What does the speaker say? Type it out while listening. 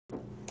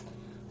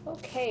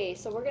Okay,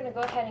 so we're going to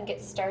go ahead and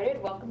get started.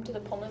 Welcome to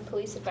the Pullman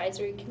Police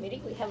Advisory Committee.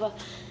 We have a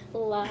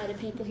lot of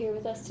people here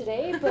with us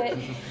today, but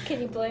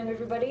can you blame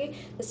everybody?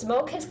 The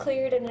smoke has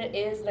cleared and it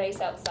is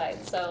nice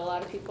outside, so a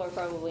lot of people are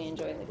probably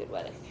enjoying the good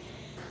weather.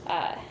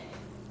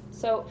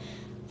 So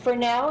for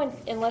now,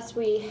 unless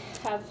we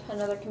have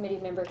another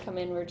committee member come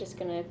in, we're just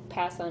going to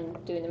pass on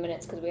doing the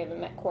minutes because we haven't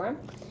met quorum.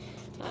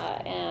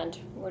 And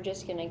we're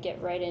just going to get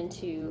right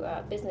into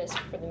business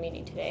for the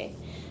meeting today.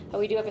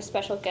 We do have a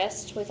special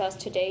guest with us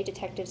today,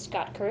 Detective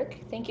Scott Kirk.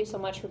 Thank you so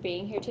much for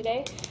being here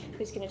today.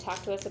 Who's going to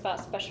talk to us about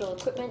special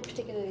equipment,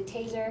 particularly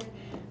taser.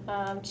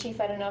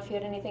 Chief, I don't know if you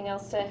had anything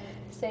else to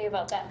say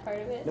about that part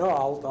of it. No,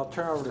 I'll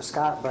turn over to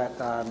Scott, but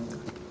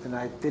and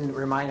I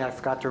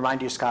forgot to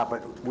remind you, Scott,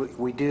 but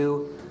we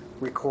do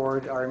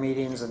record our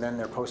meetings and then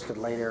they're posted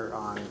later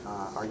on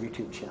our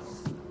YouTube channel.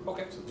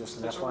 Okay. So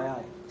just an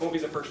FYI. Won't be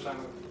the first time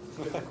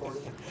we've been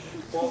recorded.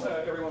 Well,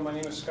 everyone, my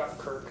name is Scott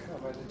Kirk.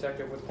 I'm a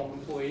detective with Pullman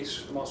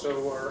Police. I'm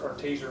also our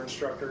taser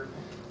instructor.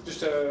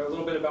 Just a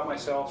little bit about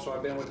myself. So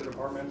I've been with the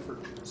department for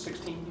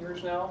 16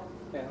 years now,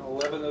 and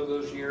 11 of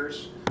those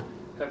years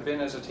have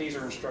been as a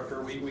taser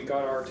instructor. We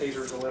got our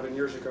tasers 11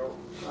 years ago.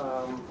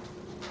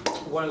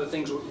 One of the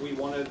things we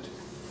wanted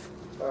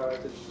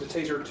the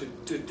taser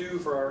to do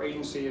for our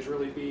agency is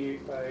really be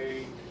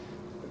a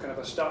kind of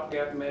a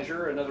stopgap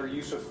measure, another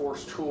use of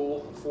force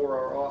tool for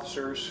our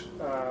officers,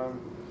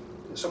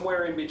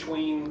 somewhere in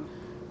between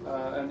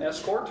an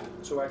escort,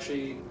 so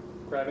actually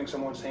grabbing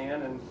someone's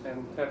hand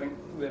and having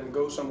them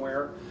go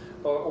somewhere,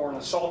 or an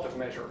assaultive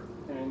measure.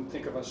 And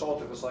think of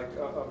assaultive as like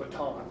a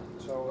baton.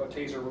 So a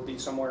taser would be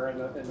somewhere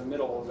in the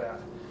middle of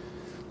that.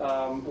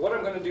 What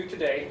I'm going to do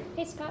today...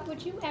 Hey Scott,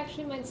 would you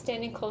actually mind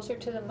standing closer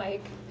to the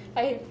mic?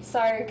 I'm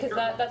sorry, because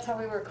Sure. that's how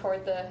we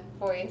record the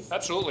voice.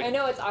 Absolutely. I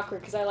know it's awkward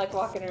because I like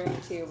walking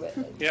around too, but...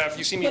 Yeah, if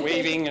you see me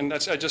waving, and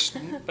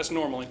that's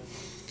normally.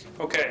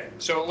 Okay,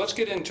 so let's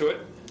get into it.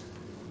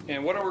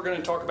 And what we're going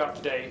to talk about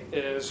today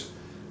is,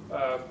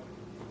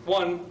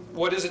 one,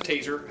 what is a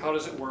taser? How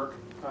does it work?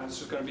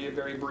 This is going to be a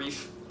very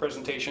brief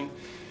presentation.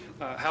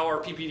 How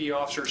are PPD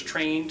officers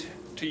trained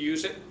to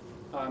use it?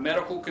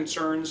 Medical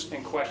concerns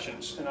and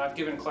questions. And I've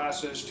given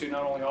classes to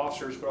not only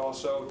officers but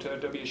also to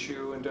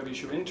WSU and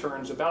WSU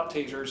interns about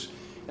tasers,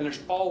 and there's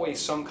always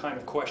some kind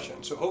of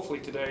question. So hopefully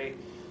today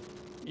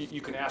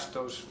you can ask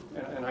those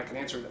and I can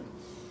answer them.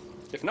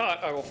 If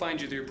not, I will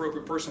find you the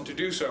appropriate person to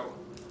do so.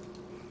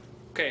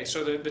 Okay,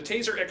 so the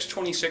TASER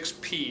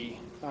X26P,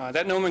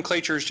 that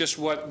nomenclature is just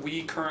what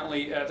we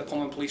currently at the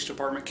Pullman Police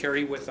Department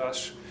carry with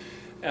us.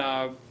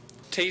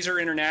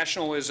 TASER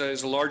International is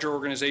a larger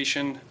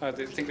organization. I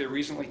think they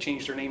recently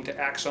changed their name to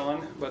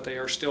Axon, but they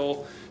are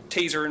still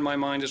TASER in my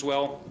mind as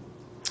well.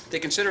 They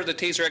consider the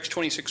TASER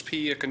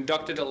X26P a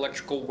conducted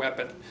electrical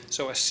weapon,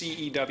 so a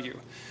CEW.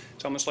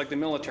 It's almost like the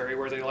military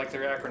where they like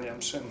their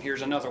acronyms, and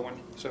here's another one.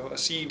 So a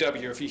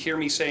CEW, if you hear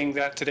me saying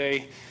that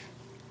today,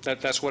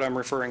 that's what I'm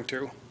referring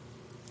to.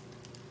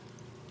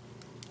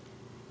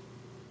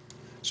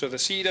 So the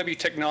CEW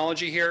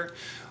technology here,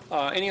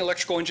 any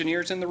electrical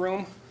engineers in the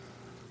room?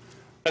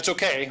 That's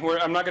okay.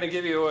 I'm not going to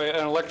give you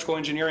an electrical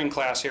engineering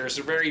class here. It's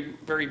very,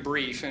 very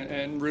brief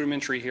and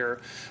rudimentary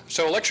here.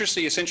 So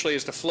electricity essentially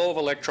is the flow of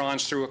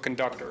electrons through a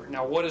conductor.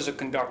 Now, what is a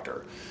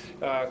conductor?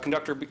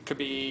 Conductor could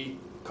be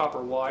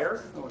copper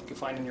wire, what you can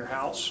find in your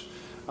house.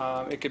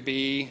 It could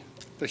be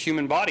the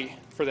human body.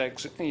 For that,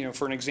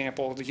 for an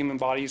example, the human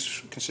body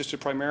is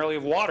consisted primarily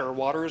of water.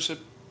 Water is a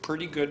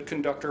pretty good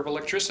conductor of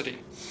electricity.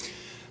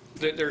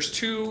 There's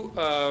two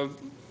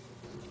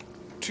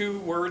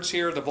words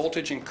here, the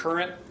voltage and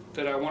current,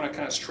 that I want to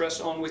kind of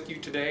stress on with you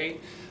today.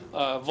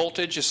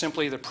 Voltage is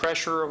simply the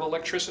pressure of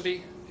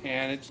electricity,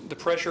 and it's the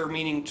pressure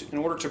meaning in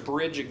order to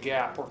bridge a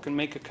gap or can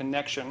make a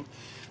connection,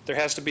 there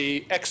has to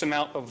be X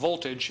amount of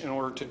voltage in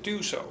order to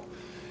do so.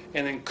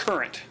 And then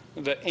current,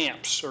 the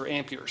amps or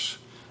amperes.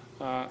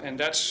 And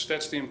that's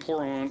the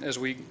important one as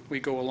we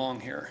go along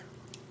here.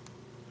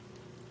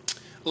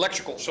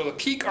 Electrical, so the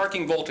peak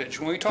arcing voltage.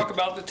 When we talk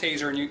about the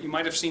taser, and you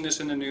might have seen this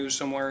in the news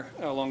somewhere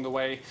along the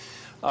way,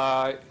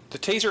 the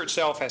taser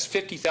itself has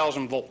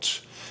 50,000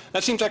 volts.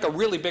 That seems like a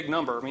really big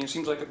number. I mean, it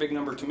seems like a big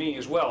number to me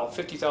as well,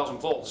 50,000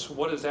 volts.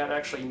 What does that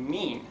actually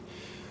mean?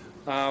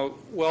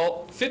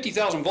 Well,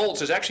 50,000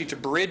 volts is actually to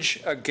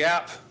bridge a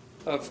gap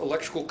of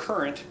electrical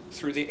current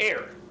through the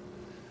air.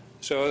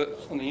 So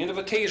on the end of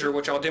a taser,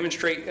 which I'll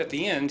demonstrate at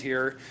the end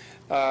here,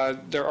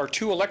 there are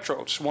two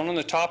electrodes, one on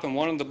the top and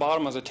one on the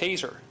bottom of the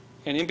taser.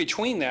 And in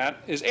between that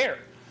is air.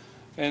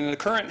 And the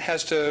current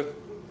has to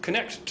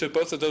connect to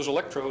both of those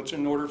electrodes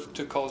in order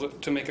to cause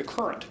it to make a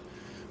current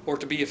or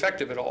to be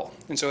effective at all.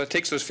 And so it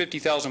takes those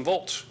 50,000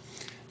 volts.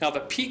 Now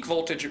the peak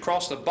voltage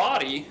across the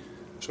body,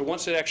 so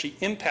once it actually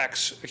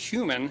impacts a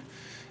human,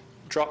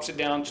 drops it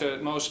down to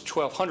at most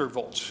 1200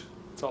 volts.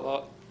 It's a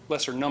lot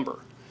lesser number.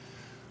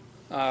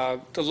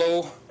 The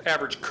low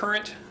average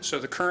current, so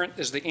the current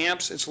is the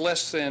amps, it's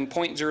less than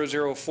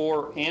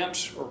 0.004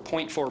 amps or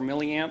 0.4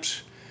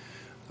 milliamps,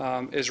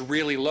 is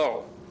really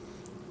low.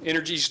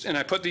 Energies, and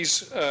I put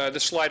this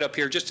slide up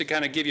here just to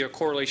kind of give you a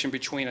correlation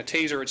between a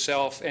taser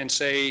itself and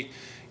say,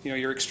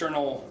 your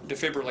external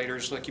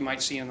defibrillators like you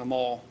might see in the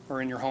mall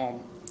or in your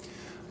home.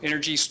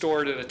 Energy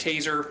stored at a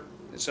taser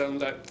is on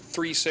that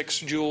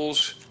 3.6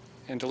 joules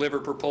and delivered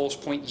per pulse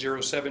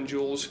 0.07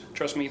 joules.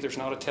 Trust me, there's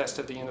not a test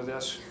at the end of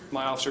this.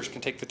 My officers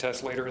can take the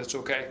test later, it's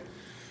okay.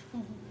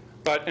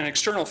 But an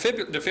external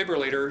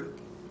defibrillator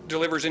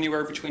delivers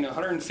anywhere between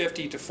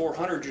 150 to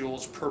 400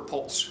 joules per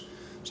pulse.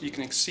 So you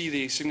can see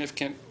the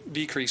significant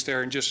decrease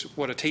there in just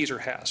what a taser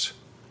has.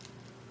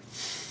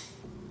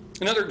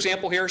 Another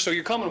example here, so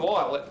your common wall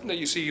outlet that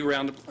you see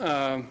around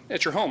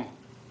at your home.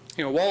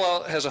 Wall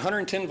outlet has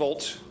 110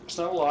 volts, it's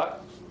not a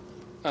lot,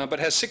 but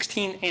has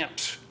 16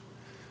 amps.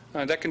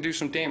 That can do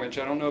some damage.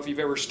 I don't know if you've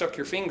ever stuck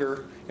your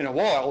finger in a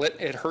wall outlet.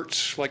 It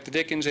hurts like the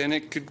dickens, and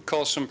it could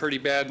cause some pretty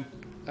bad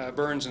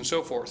burns and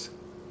so forth.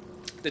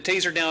 The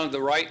taser down to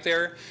the right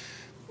there,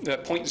 the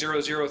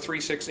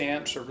 0.0036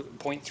 amps or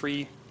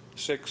 0.36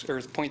 or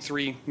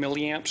 0.3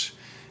 milliamps,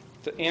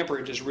 the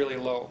amperage is really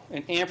low.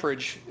 And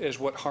amperage is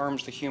what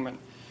harms the human.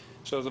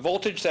 So the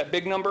voltage, that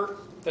big number,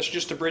 that's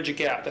just to bridge a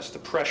gap. That's the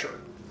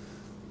pressure.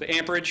 The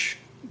amperage,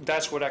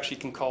 that's what actually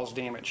can cause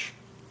damage.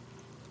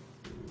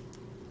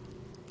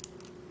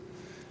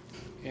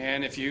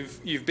 And if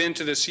you've been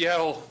to the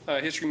Seattle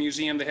History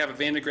Museum, they have a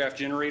Van de Graaff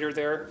generator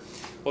there.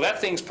 Well, that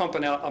thing's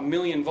pumping out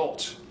 1,000,000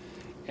 volts.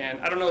 And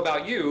I don't know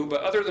about you,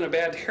 but other than a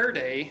bad hair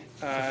day,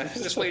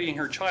 this lady and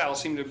her child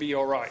seem to be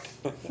all right.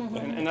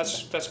 And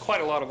that's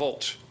quite a lot of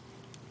volts.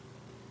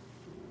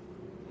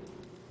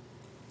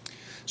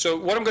 So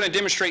what I'm going to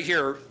demonstrate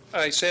here,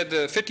 I said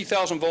the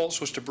 50,000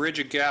 volts was to bridge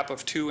a gap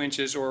of 2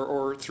 inches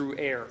or through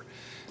air.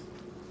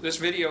 This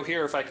video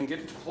here, if I can get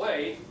it to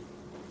play,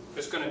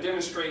 is going to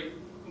demonstrate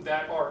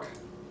that arc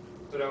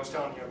that I was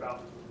telling you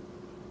about.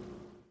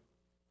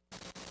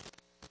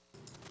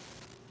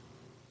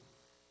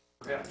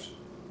 Perhaps.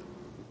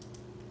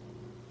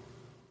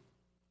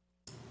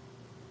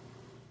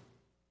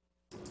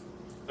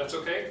 That's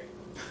okay.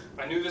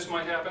 I knew this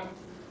might happen,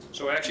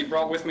 so I actually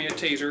brought with me a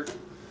taser.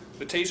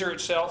 The taser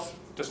itself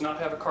does not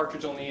have a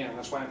cartridge on the end.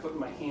 That's why I'm putting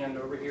my hand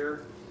over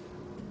here.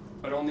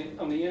 But on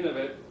the end of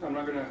it, I'm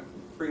not going to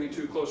bring it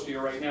too close to you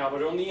right now,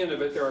 but on the end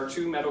of it, there are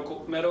two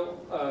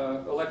metal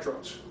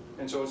electrodes.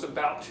 And so it's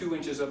about 2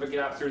 inches of a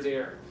gap through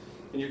there.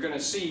 And you're going to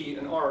see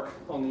an arc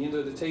on the end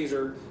of the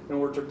taser in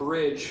order to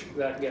bridge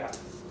that gap.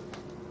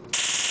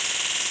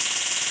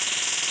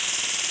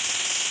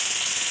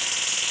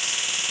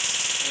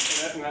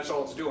 And that's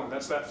all it's doing.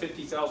 That's that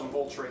 50,000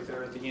 volts right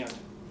there at the end.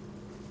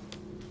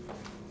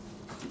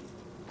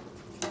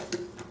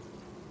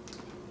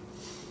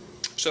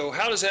 So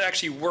how does that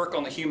actually work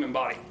on the human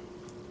body?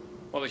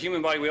 Well, the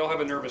human body, we all have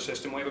a nervous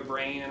system. We have a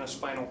brain and a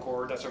spinal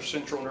cord. That's our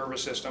central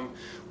nervous system.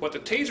 What the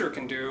taser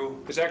can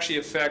do is actually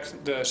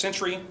affect the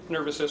sensory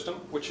nervous system,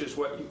 which is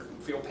what you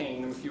feel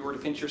pain. If you were to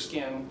pinch your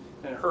skin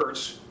and it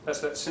hurts, that's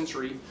that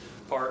sensory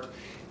part.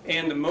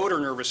 And the motor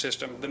nervous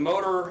system. The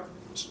motor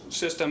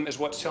system is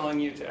what's telling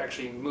you to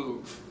actually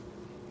move.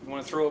 You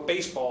want to throw a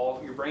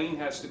baseball, your brain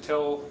has to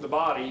tell the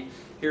body,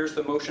 here's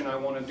the motion I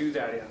want to do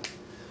that in.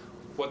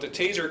 What the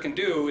taser can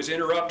do is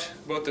interrupt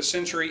both the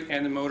sensory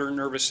and the motor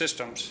nervous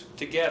systems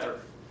together.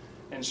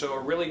 And so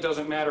it really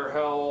doesn't matter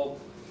how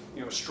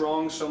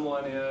strong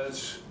someone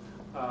is,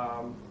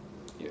 how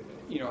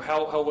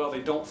well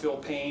they don't feel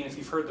pain. If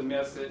you've heard the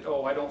myth that,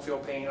 oh, I don't feel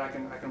pain, I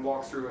can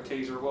walk through a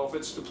taser. Well, if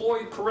it's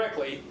deployed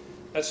correctly,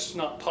 that's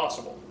not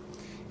possible.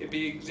 It'd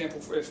be,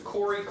 example, if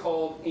Corey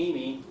called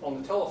Amy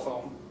on the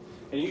telephone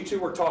and you two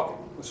were talking,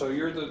 so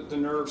you're the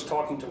nerves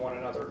talking to one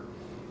another,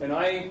 and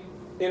I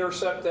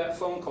intercept that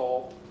phone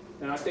call,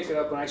 and I pick it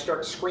up and I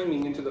start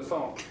screaming into the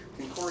phone.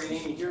 Can Corey and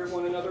Amy hear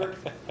one another?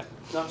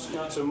 Not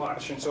so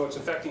much, and so it's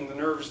affecting the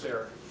nerves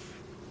there.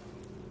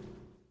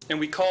 And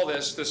we call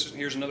this,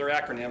 here's another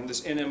acronym,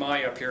 this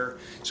NMI up here,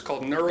 it's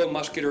called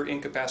neuromuscular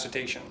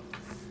incapacitation.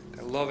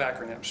 I love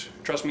acronyms.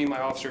 Trust me,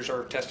 my officers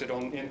are tested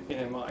on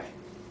NMI.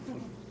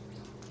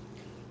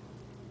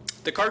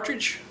 The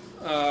cartridge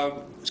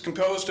is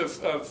composed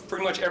of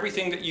pretty much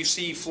everything that you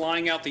see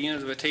flying out the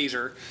end of a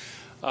taser.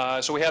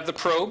 So we have the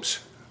probes,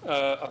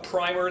 a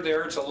primer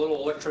there, it's a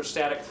little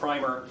electrostatic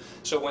primer,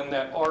 so when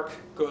that arc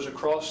goes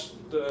across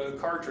the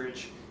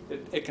cartridge,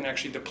 it can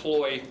actually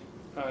deploy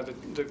the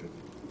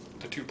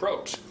two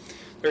probes.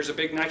 There's a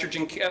big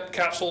nitrogen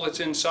capsule that's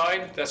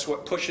inside, that's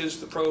what pushes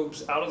the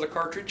probes out of the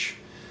cartridge.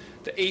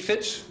 The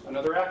AFITs,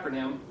 another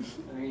acronym,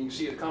 and you can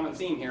see a common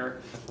theme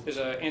here, is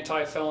an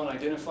anti-felon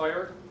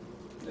identifier.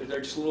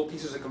 They're just little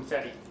pieces of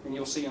confetti, and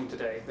you'll see them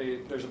today.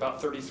 There's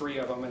about 33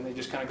 of them, and they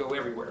just kind of go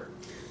everywhere.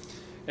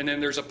 And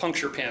then there's a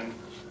puncture pin.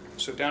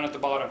 So down at the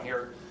bottom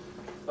here,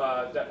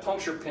 that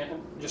puncture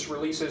pin just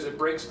releases, it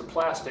breaks the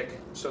plastic,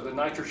 so the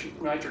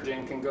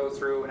nitrogen can go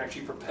through and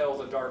actually propel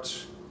the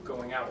darts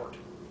going outward.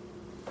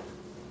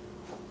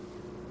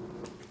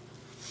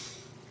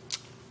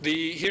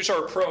 Here's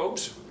our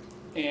probes,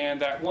 and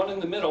that one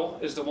in the middle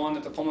is the one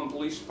that the Pullman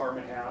Police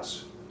Department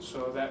has.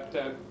 So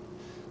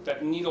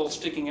that needle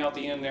sticking out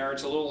the end there,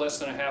 it's a little less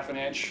than 1/2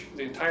 inch.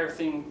 The entire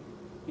thing,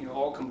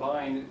 all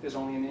combined, is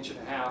only 1.5 inches.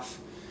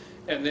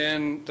 And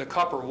then the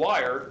copper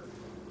wire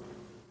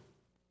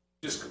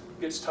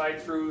gets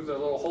tied through the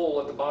little hole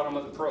at the bottom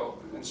of the probe.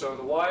 And so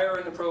the wire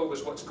in the probe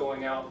is what's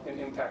going out and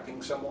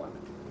impacting someone.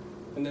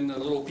 And then the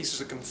little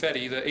pieces of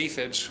confetti, the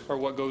aphids, are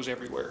what goes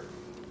everywhere.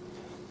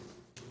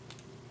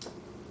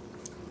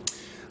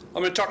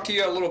 I'm going to talk to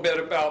you a little bit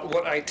about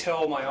what I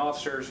tell my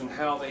officers and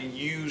how they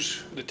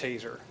use the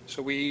taser.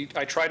 So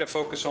I try to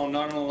focus on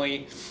not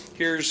only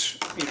here's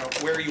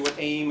where you would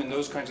aim and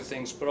those kinds of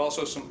things, but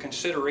also some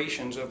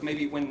considerations of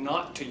maybe when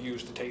not to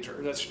use the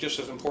taser. That's just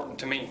as important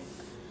to me.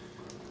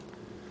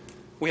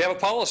 We have a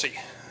policy.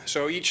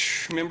 So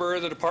each member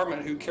of the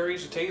department who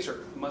carries a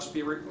taser must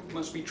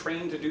be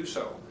trained to do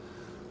so.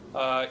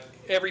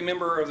 Every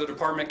member of the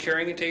department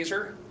carrying a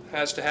taser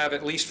has to have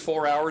at least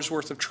 4 hours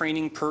worth of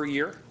training per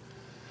year.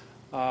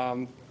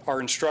 Our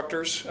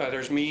instructors,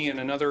 there's me and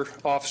another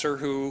officer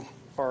who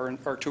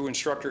are two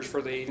instructors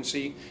for the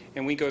agency,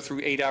 and we go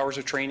through 8 hours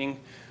of training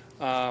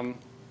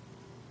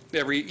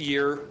every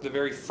year. The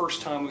very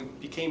first time we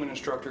became an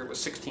instructor, it was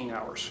 16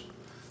 hours.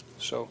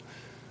 So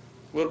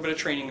a little bit of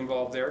training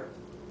involved there.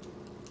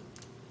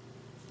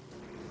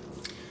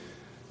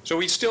 So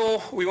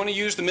we want to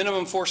use the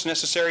minimum force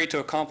necessary to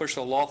accomplish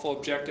the lawful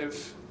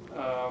objective.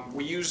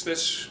 We use the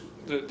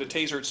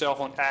taser itself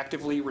on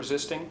actively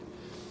resisting.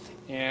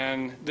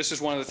 And this is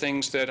one of the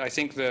things that I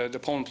think the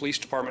Pullman Police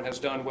Department has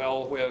done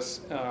well with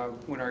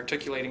when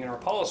articulating in our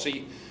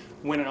policy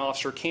when an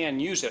officer can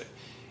use it.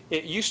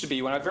 It used to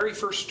be, when I very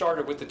first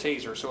started with the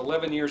taser, so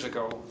 11 years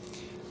ago,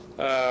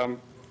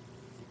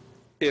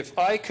 if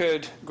I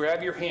could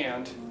grab your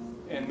hand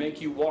and make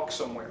you walk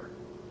somewhere,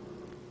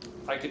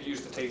 I could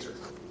use the taser.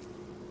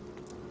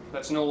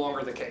 That's no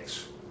longer the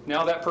case.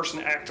 Now that person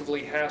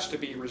actively has to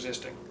be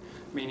resisting,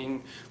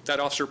 meaning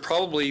that officer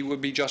probably would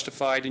be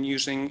justified in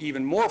using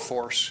even more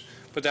force,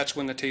 but that's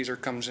when the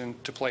taser comes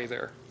into play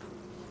there.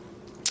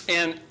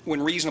 And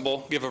when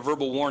reasonable, give a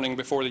verbal warning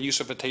before the use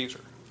of a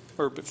taser,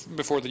 or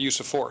before the use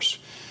of force.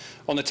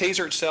 On the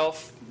taser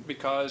itself,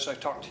 because I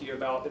talked to you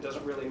about, it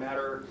doesn't really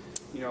matter,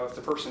 if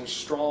the person is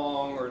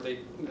strong or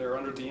they're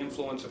under the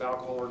influence of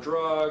alcohol or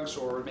drugs,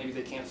 or maybe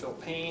they can't feel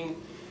pain.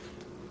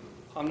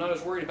 I'm not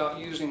as worried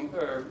about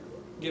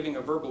giving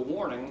a verbal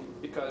warning,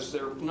 because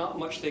there's not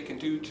much they can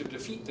do to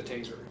defeat the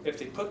taser. If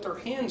they put their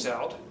hands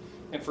out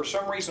and for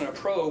some reason a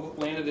probe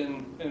landed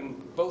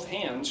in both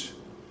hands,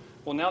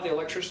 well, now the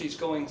electricity is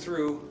going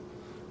through,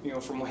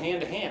 from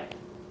hand to hand.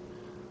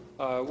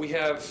 We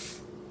have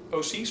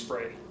OC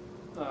spray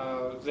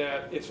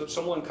that if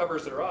someone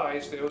covers their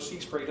eyes, the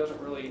OC spray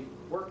doesn't really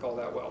work all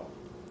that well.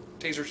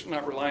 Taser's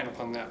not relying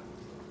upon that.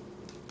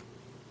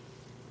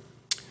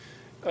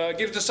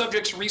 Gives the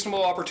subjects a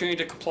reasonable opportunity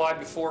to comply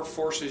before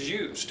force is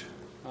used.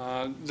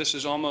 This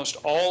is almost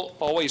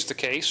always the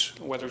case,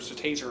 whether it's a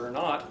taser or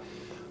not.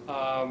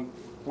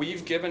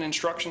 We've given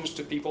instructions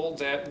to people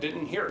that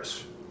didn't hear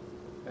us.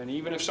 And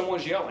even if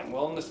someone's yelling,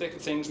 well, in the thick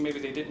of things, maybe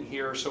they didn't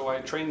hear, so I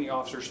train the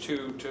officers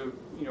to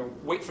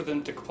wait for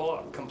them to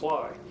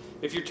comply.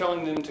 If you're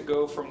telling them to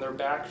go from their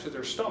back to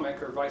their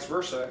stomach or vice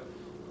versa,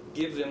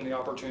 give them the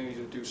opportunity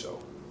to do so.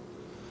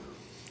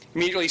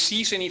 Immediately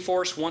cease any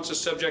force once a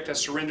subject has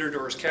surrendered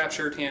or is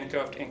captured,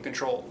 handcuffed, and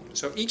controlled.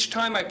 So each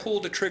time I pull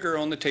the trigger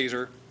on the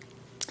taser,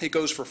 it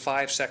goes for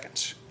 5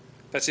 seconds.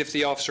 That's if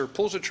the officer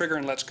pulls the trigger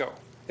and lets go.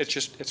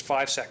 It's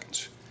 5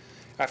 seconds.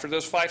 After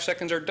those 5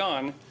 seconds are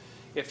done,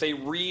 if they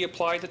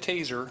reapply the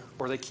taser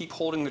or they keep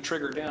holding the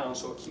trigger down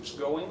so it keeps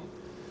going,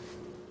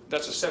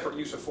 that's a separate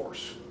use of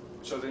force.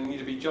 So they need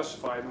to be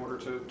justified in order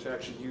to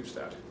actually use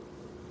that.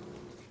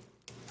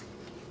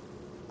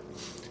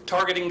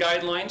 Targeting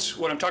guidelines.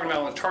 What I'm talking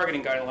about with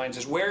targeting guidelines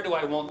is where do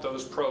I want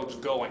those probes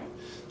going?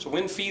 So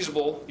when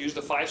feasible, use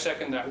the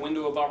 5-second, that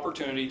window of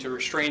opportunity to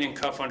restrain and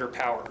cuff under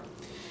power.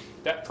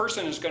 That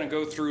person is going to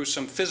go through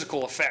some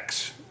physical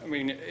effects. I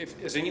mean,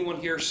 has anyone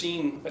here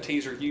seen a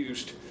taser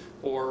used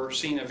or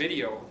seen a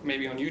video,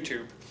 maybe on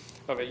YouTube,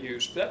 of it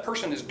used? That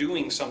person is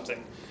doing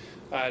something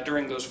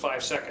during those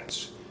 5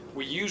 seconds.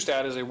 We use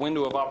that as a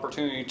window of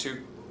opportunity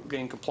to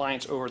gain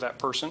compliance over that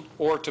person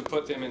or to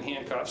put them in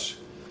handcuffs.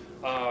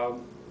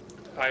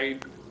 I'm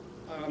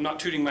not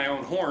tooting my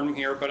own horn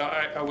here, but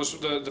I was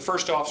the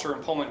first officer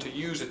in Pullman to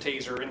use a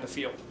taser in the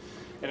field.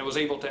 And I was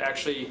able to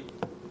actually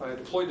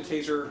deploy the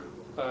taser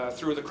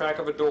through the crack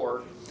of a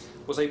door,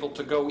 was able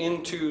to go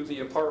into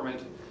the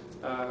apartment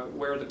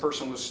where the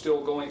person was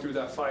still going through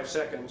that 5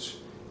 seconds,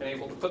 and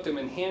able to put them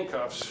in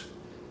handcuffs,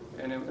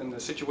 and the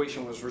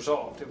situation was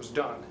resolved. It was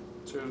done.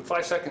 So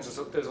 5 seconds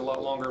is a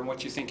lot longer than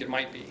what you think it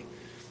might be.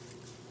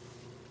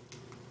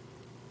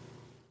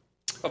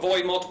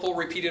 Avoid multiple,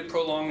 repeated,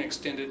 prolonged,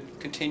 extended,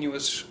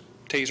 continuous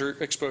taser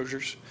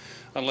exposures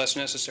unless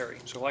necessary.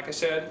 So like I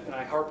said, and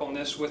I harp on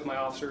this with my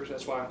officers,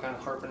 that's why I'm kind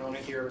of harping on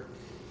it here.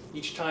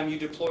 Each time you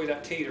deploy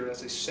that taser,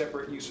 that's a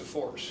separate use of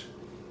force.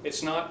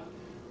 It's not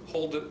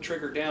hold the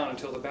trigger down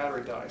until the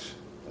battery dies.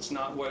 That's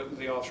not what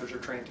the officers are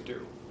trained to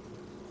do.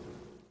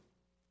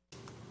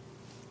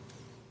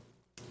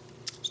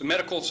 So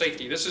medical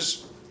safety. This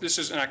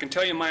is, and I can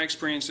tell you my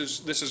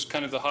experiences, this is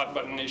kind of the hot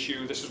button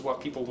issue. This is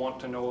what people want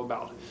to know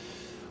about.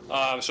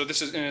 So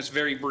this is, and it's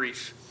very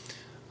brief.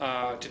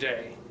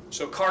 today.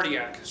 So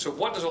cardiac. So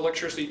what does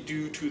electricity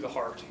do to the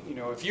heart? You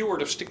know, if you were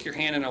to stick your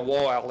hand in a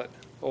wall outlet,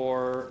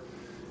 or,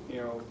 you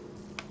know,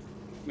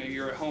 maybe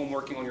you're at home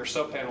working on your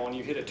sub panel and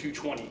you hit a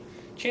 220,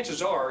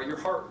 chances are your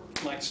heart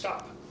might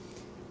stop.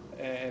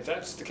 And if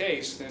that's the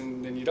case,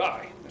 then you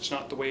die. That's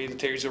not the way the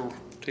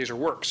taser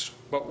works.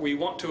 But we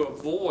want to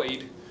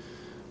avoid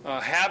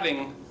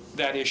having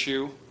that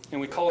issue, and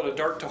we call it a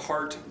dart to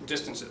heart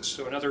distances.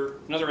 So another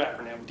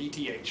acronym,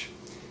 DTH.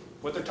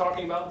 What they're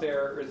talking about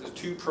there are the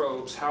two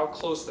probes, how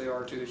close they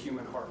are to the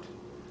human heart.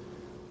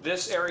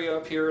 This area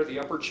up here, the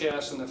upper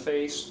chest and the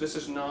face, this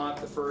is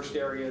not the first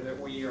area that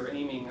we are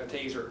aiming a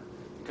taser,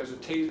 because the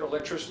taser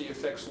electricity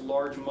affects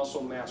large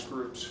muscle mass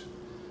groups.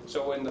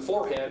 So in the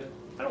forehead,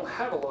 I don't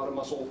have a lot of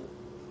muscle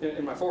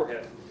in my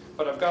forehead,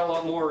 but I've got a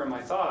lot more in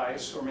my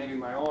thighs, or maybe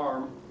my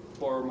arm,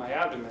 or my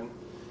abdomen.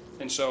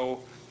 And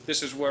so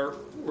this is where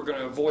we're going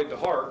to avoid the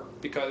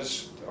heart,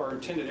 because our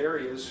intended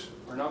areas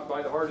are not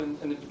by the heart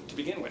to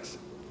begin with.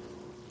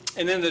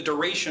 And then the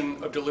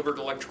duration of delivered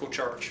electrical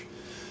charge.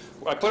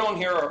 I put on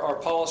here our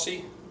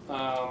policy,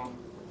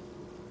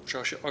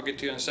 which I'll get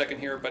to in a second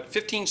here, but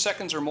 15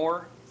 seconds or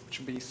more, which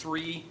would be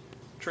 3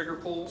 trigger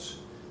pulls,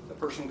 the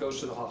person goes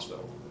to the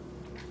hospital.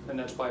 And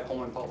that's by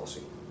Pullman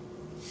policy.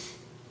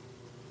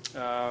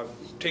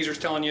 Taser's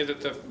telling you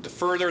that the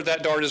further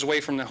that dart is away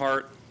from the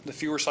heart, the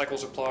fewer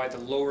cycles applied, the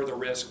lower the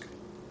risk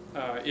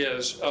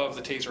is of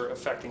the taser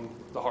affecting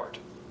the heart.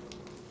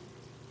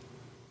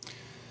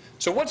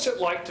 So what's it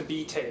like to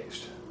be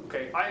tased?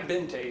 Okay, I've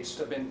been tased.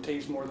 I've been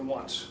tased more than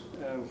once.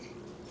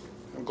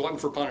 I'm glutton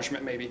for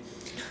punishment, maybe.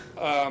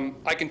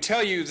 I can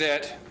tell you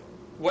that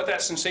what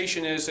that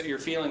sensation is that you're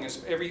feeling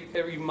is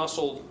every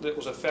muscle that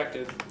was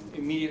affected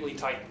immediately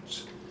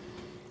tightens.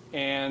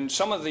 And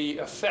some of the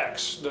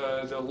effects,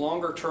 the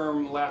longer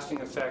term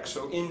lasting effects,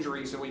 so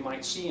injuries that we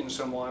might see in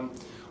someone,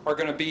 are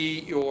going to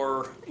be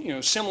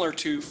similar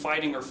to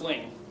fighting or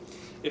fleeing.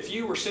 If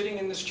you were sitting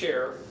in this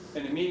chair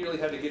and immediately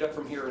had to get up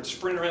from here and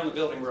sprint around the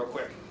building real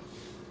quick,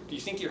 do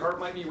you think your heart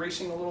might be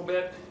racing a little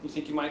bit? You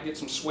think you might get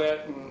some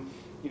sweat and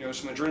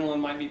some adrenaline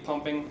might be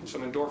pumping,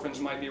 some endorphins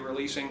might be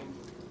releasing?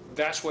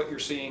 That's what you're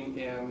seeing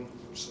in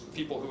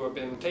people who have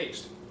been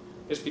tased.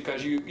 It's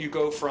because you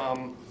go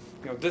from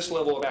this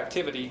level of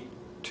activity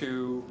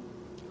to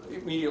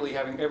immediately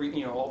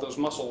having all those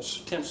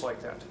muscles tense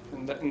like that,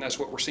 and that's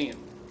what we're seeing.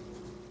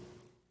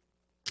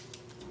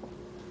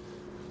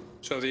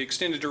 So the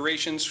extended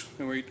durations,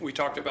 and we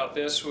talked about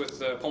this with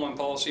the Pullman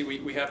policy.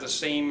 We have the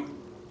same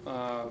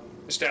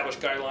established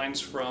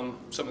guidelines from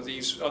some of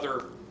these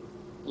other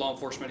law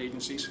enforcement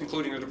agencies,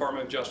 including the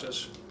Department of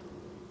Justice.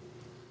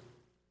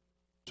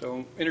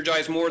 So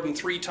energized more than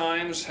 3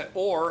 times,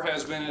 or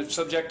has been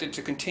subjected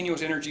to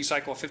continuous energy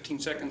cycle of 15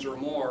 seconds or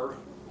more,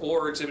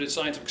 or exhibited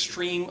signs of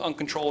extreme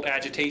uncontrolled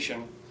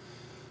agitation,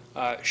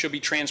 should be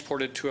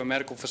transported to a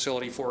medical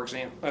facility for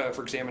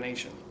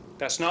examination.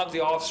 That's not the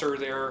officer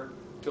there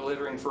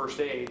delivering first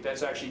aid.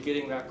 That's actually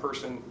getting that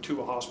person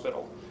to a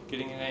hospital,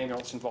 getting an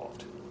ambulance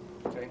involved.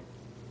 Okay.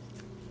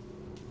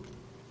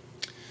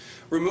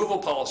 Removal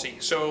policy.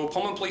 So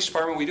Pullman Police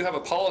Department, we do have a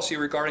policy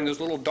regarding those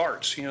little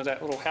darts,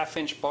 that little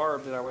 1/2-inch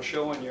barb that I was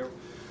showing you.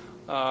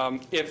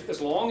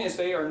 As long as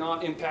they are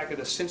not impacted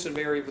a sensitive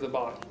area of the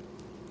body,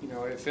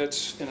 if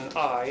it's in an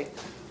eye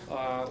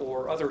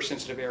or other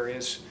sensitive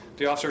areas,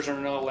 the officers are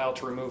not allowed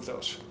to remove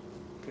those.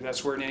 Okay,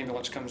 that's where an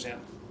ambulance comes in,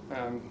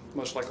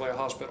 most likely a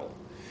hospital.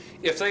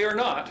 If they are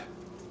not,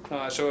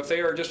 so if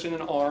they are just in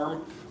an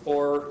arm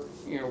or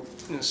in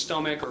the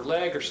stomach or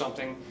leg or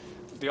something,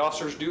 the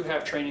officers do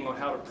have training on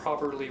how to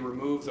properly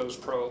remove those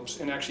probes,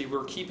 and actually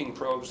we're keeping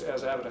probes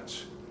as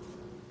evidence.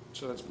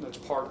 So that's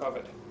part of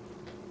it.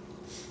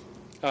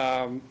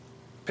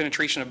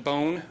 Penetration of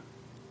bone.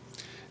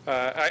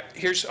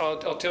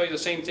 I'll tell you the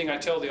same thing I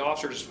tell the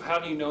officers. How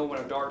do you know when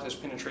a dart has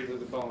penetrated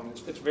the bone?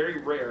 It's very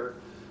rare.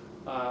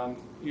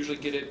 Usually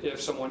get it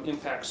if someone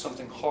impacts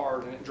something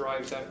hard and it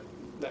drives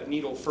that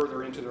needle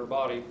further into their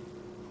body.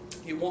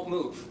 It won't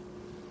move.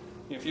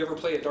 If you ever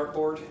play a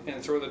dartboard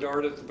and throw the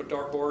dart at the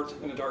dartboard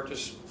and the dart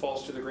just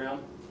falls to the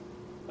ground,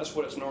 that's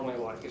what it's normally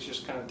like. It's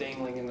just kind of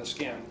dangling in the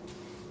skin.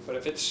 But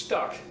if it's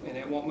stuck and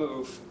it won't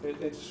move,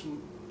 it's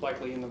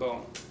likely in the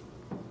bone.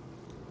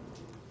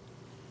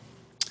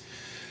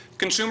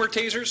 Consumer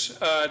tasers,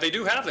 they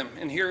do have them,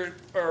 and here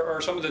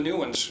are some of the new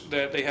ones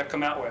that they have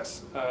come out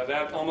with.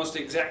 That almost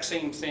the exact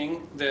same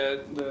thing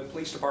that the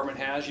police department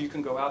has, you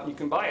can go out and you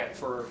can buy it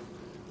for,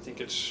 I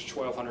think it's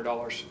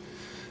 $1,200.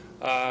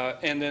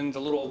 And then the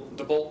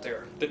bolt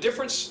there. The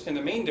difference, and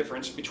the main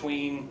difference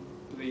between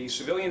the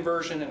civilian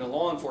version and the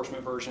law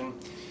enforcement version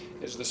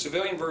is the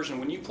civilian version,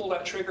 when you pull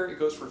that trigger, it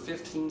goes for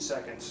 15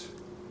 seconds.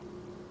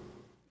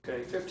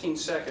 Okay, 15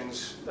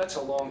 seconds, that's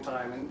a long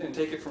time, and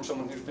take it from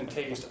someone who's been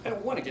tased. I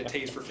don't want to get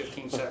tased for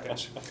 15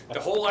 seconds. The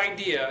whole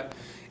idea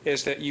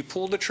is that you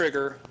pull the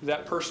trigger,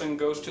 that person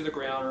goes to the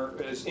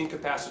ground or is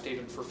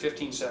incapacitated for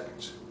 15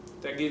 seconds.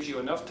 That gives you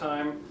enough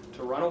time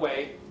to run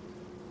away,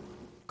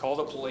 call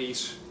the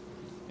police,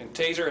 and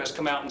Taser has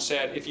come out and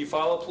said, if you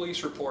file a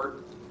police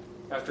report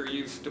after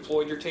you've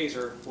deployed your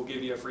taser, we'll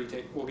give you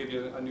we'll give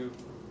you a new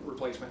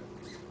replacement.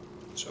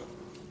 So,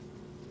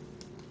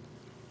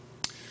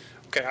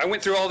 okay, I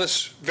went through all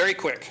this very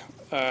quick.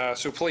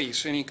 So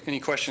please, any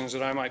questions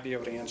that I might be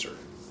able to answer?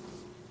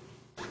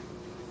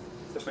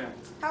 Yes, ma'am.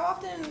 How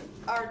often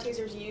are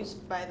tasers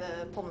used by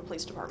the Pullman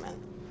Police Department?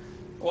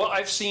 Well,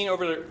 I've seen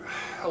over the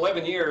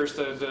 11 years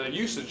the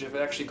usage have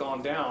actually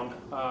gone down.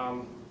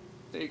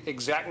 The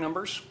exact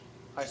numbers,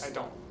 I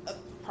don't.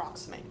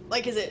 Approximate.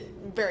 Like, is it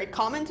very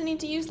common to need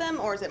to use them,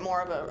 or is it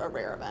more of a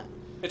rare event?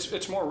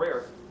 It's more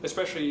rare,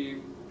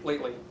 especially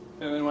lately.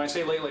 And when I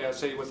say lately, I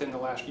say within the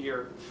last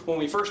year. When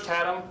we first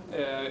had them,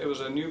 it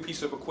was a new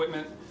piece of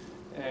equipment,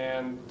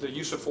 and the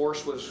use of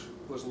force was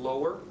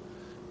lower,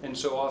 and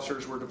so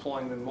officers were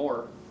deploying them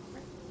more.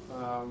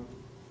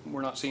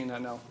 We're not seeing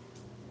that now.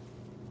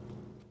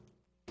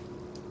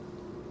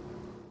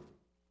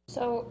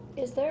 So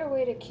is there a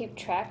way to keep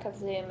track of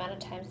the amount of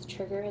times the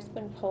trigger has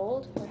been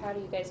pulled? Or how do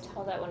you guys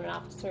tell that when an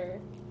officer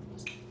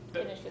is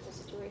finished with the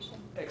situation?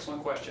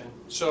 Excellent question.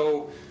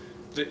 So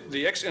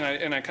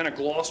and I kind of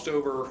glossed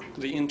over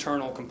the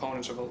internal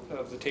components of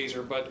the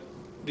taser, but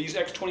these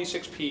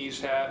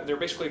X26Ps they're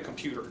basically a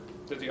computer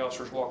that the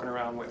officer's walking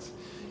around with.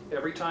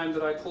 Every time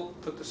that I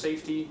put the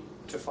safety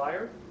to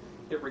fire,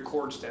 it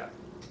records that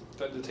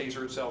the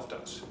taser itself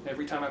does.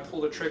 Every time I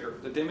pull the trigger,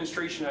 the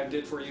demonstration I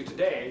did for you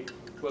today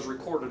was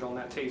recorded on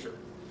that taser.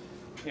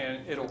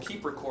 And it'll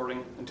keep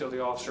recording until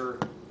the officer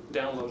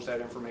downloads that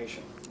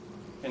information.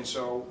 And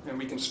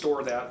we can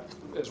store that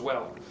as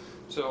well.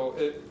 So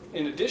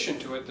in addition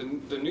to it,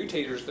 the new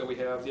tasers that we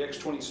have, the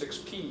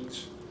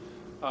X26Ps,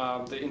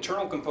 the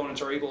internal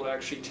components are able to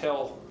actually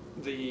tell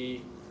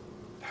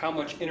how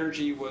much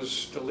energy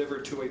was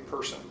delivered to a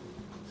person.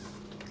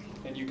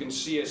 And you can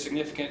see a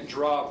significant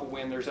drop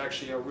when there's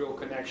actually a real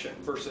connection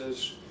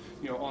versus,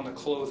 on the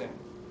clothing.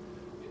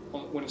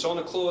 When it's on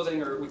the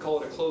clothing, or we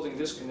call it a clothing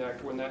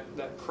disconnect, when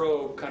that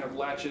probe kind of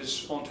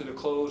latches onto the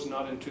clothes,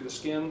 not into the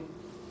skin,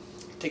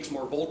 it takes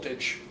more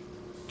voltage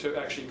to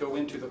actually go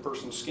into the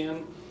person's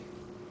skin.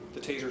 The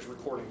taser's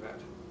recording that.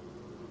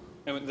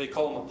 And they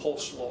call them a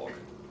pulse log.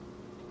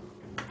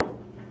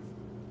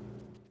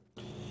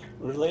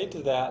 Related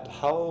to that,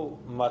 how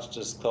much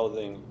does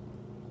clothing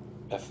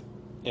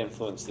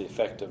influence the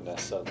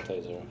effectiveness of the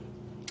taser?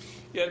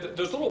 Yeah,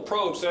 those little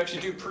probes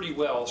actually do pretty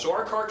well. So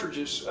our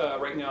cartridges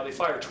right now, they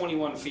fire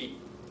 21 feet.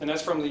 And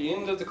that's from the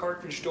end of the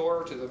cartridge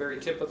door to the very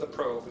tip of the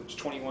probe. It's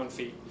 21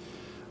 feet.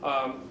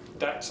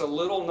 That's a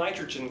little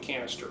nitrogen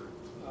canister.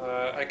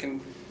 I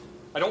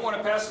don't want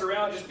to pass it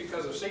around just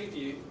because of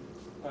safety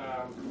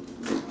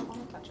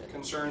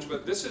concerns,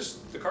 but this is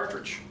the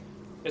cartridge.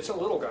 It's a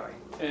little guy.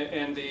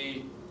 And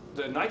the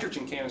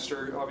nitrogen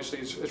canister, obviously,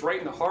 is right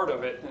in the heart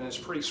of it, and it's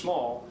pretty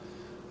small.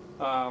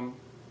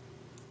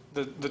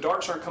 The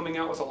darts aren't coming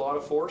out with a lot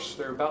of force.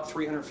 They're about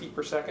 300 feet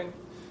per second.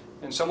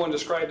 And someone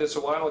described this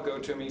a while ago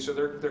to me. So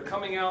they're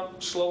coming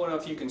out slow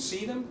enough you can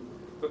see them,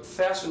 but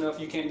fast enough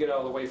you can't get out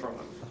of the way from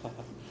them.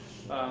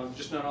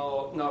 Just not a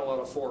lot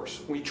of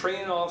force. We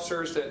train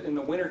officers that in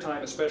the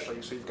wintertime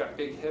especially, so you've got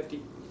big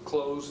hefty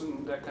clothes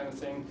and that kind of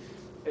thing,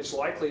 it's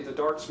likely the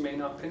darts may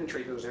not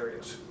penetrate those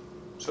areas.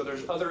 So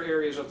there's other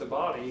areas of the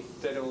body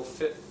that it'll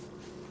fit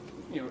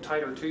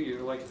tighter to you,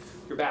 like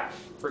your back,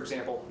 for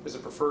example, is a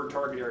preferred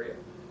target area.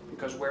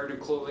 Because where do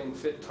clothing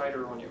fit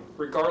tighter on you?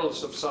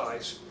 Regardless of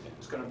size,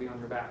 it's going to be on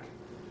your back.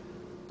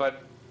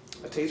 But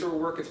a taser will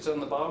work if it's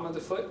on the bottom of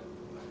the foot,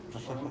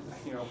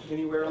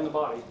 anywhere on the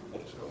body.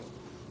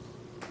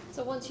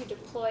 So once you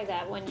deploy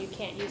that one, you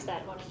can't use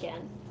that one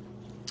again,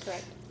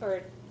 correct?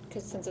 Or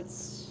because since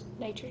it's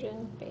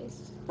nitrogen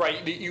based?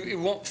 Right, it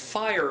won't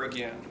fire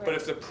again. Right. But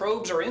if the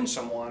probes are in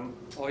someone,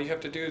 all you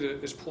have to do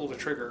is pull the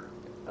trigger.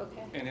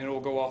 Okay. And it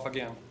will go off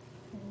again.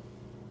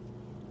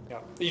 Yeah,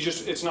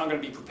 it's not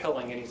going to be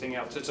propelling anything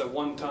else. It's a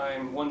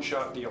one-time,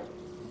 one-shot deal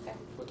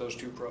with those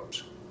two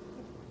probes.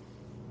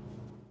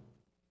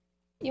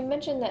 You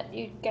mentioned that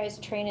you guys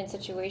train in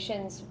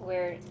situations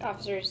where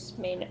officers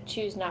may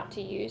choose not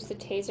to use the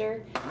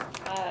taser.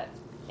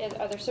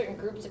 Are there certain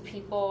groups of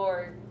people,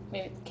 or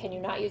maybe can you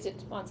not use it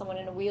on someone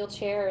in a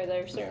wheelchair? Or are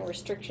there certain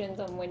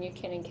restrictions on when you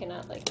can and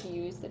cannot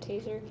use the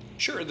taser?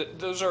 Sure,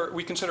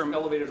 we consider them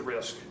elevated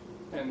risk,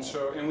 and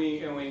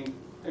we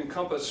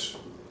encompass.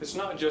 It's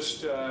not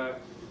just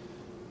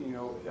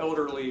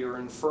elderly or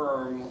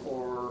infirm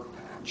or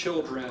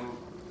children.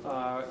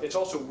 It's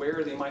also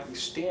where they might be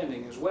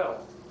standing as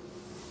well,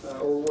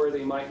 or where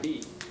they might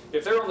be.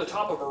 If they're on the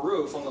top of a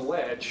roof on the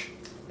ledge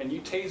and you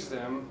tase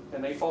them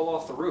and they fall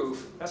off the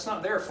roof, that's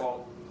not their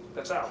fault.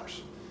 That's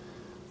ours.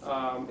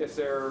 If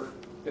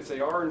they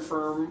are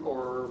infirm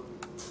or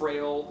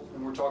frail,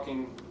 and we're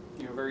talking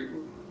very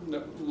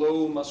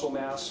low muscle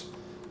mass,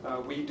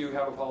 we do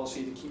have a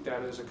policy to keep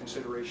that as a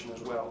consideration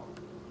as well.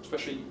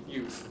 Especially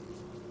youth.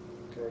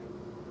 Okay,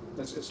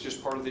 it's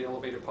just part of the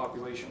elevated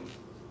population.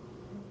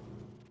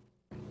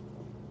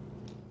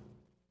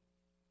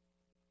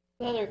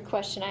 Another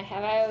question I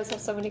have. I always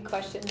have so many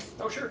questions.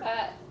 Oh, sure.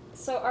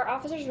 So are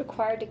officers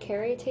required to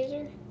carry a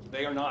taser?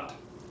 They are not.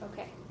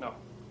 Okay. No.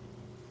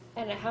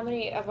 And how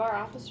many of our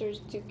officers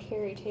do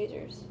carry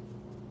tasers?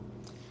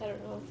 I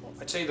don't know if I'd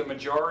that's, say the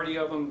majority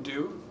of them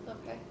do.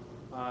 okay.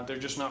 They're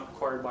just not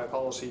required by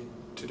policy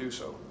to do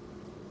so.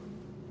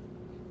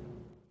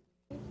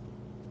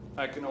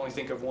 I can only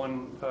think of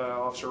one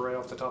officer right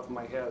off the top of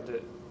my head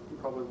that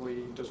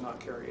probably does not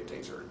carry a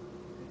taser.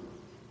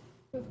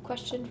 We have a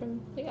question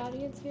from the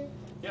audience here?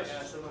 Yes.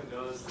 Yeah, if someone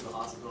goes to the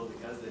hospital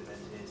because they've been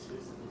tased,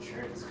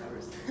 insurance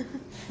covers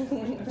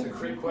them. That's a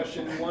great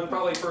question. One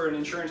probably for an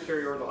insurance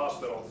carrier or the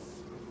hospital.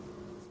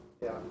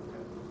 Yeah,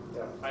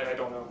 yeah, I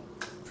don't know.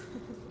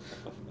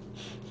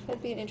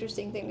 That'd be an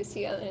interesting thing to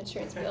see on an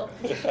insurance bill.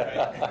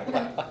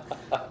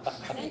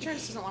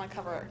 Insurance doesn't want to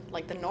cover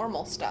like the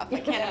normal stuff.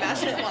 I can't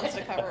imagine it wants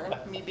to cover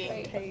me being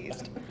Right.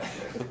 tased.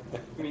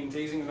 You mean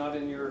tasing not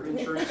in your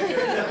insurance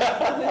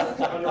carrier?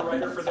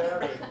 Underwriter for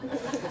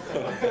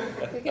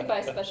that? We could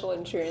buy special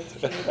insurance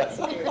if you need that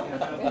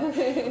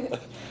security.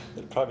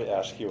 They'd probably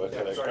ask you what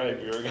kind of Sorry. crime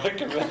you were going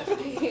to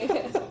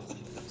commit.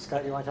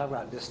 Scott, you want to talk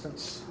about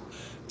distance?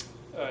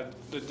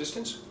 The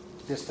distance?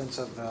 Distance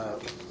of the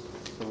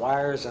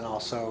wires and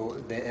also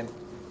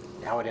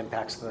how it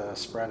impacts the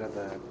spread of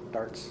the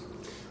darts?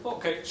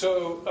 Okay,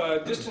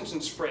 so distance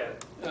and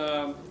spread.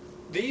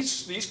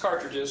 These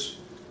cartridges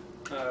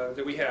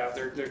that we have,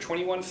 they're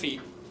 21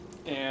 feet,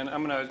 and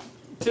I'm going to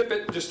tip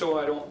it just so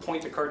I don't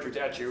point the cartridge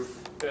at you.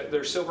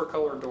 They're silver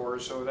colored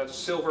doors, so that's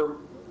silver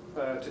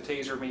to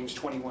taser means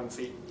 21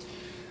 feet.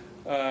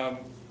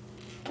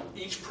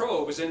 Each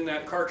probe is in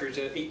that cartridge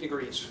at 8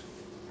 degrees.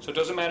 So it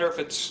doesn't matter if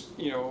it's,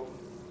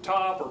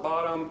 top or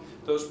bottom,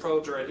 those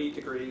probes are at 8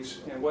 degrees.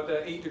 And what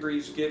that 8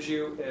 degrees gives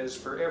you is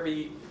for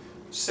every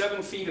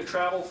 7 feet of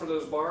travel for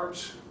those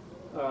barbs,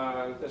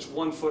 that's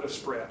 1 foot of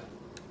spread.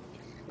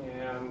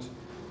 And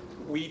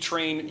we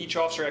train, each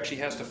officer actually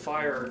has to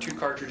fire 2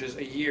 cartridges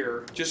a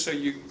year, just so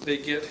they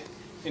get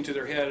into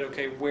their head,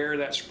 okay, where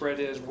that spread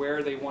is,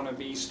 where they want to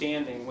be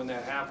standing when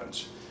that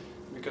happens.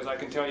 Because I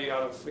can tell you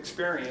out of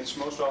experience,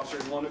 most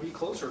officers want to be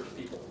closer to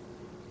people.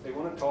 They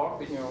want to talk,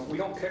 we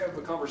don't have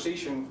a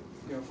conversation,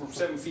 from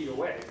 7 feet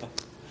away.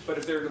 But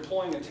if they're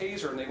deploying a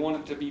taser and they want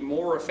it to be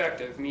more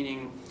effective,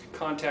 meaning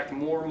contact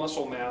more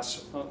muscle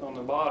mass on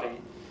the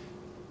body,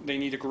 they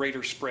need a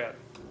greater spread.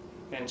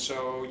 And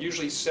so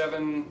usually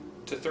 7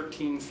 to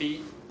 13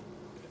 feet,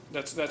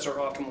 that's our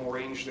optimal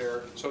range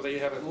there. So they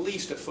have at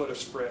least a foot of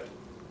spread.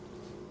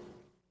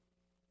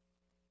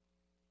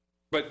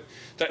 But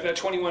that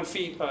 21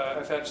 feet,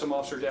 I've had some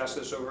officers ask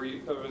this over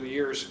the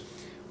years,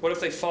 what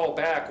if they fall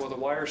back? Will the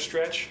wires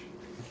stretch?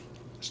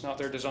 It's not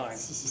their design.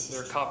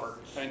 They're copper.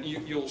 And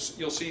you'll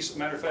see, as a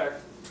matter of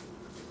fact,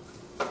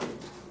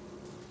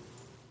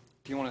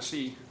 if you want to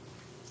see,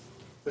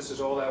 this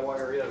is all that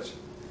wire is.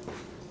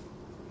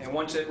 And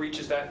once it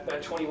reaches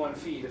that 21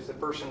 feet, if the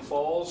person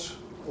falls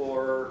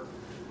or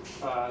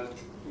the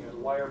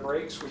wire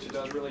breaks, which it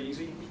does really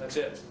easy, that's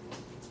it.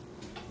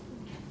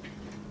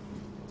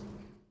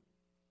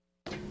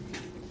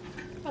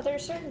 Are there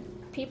certain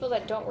people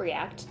that don't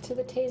react to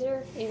the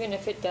taser, even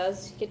if it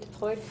does get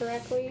deployed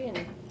correctly?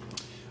 And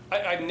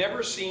I've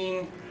never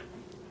seen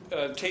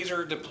a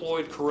taser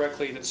deployed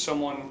correctly that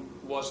someone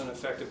wasn't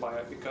affected by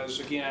it, because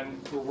again,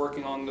 we're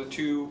working on the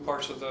 2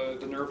 parts of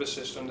the nervous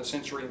system, the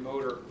sensory and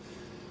motor.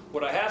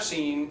 What I have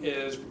seen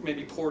is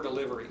maybe poor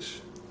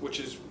deliveries, which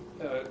is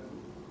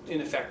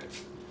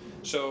ineffective.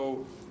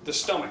 So the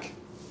stomach,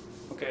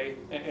 okay,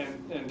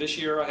 and this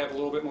year I have a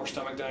little bit more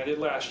stomach than I did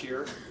last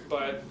year,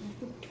 but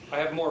I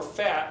have more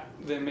fat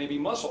than maybe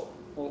muscle.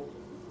 Well,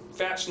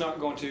 fat's not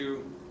going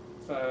to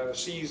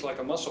seize like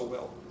a muscle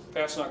will.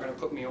 Fat's not going to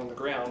put me on the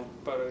ground,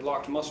 but a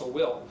locked muscle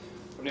will.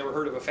 I've never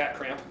heard of a fat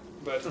cramp,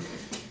 but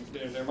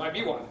there might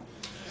be one.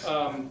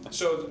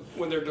 So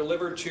when they're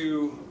delivered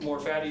to more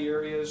fatty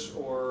areas,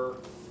 or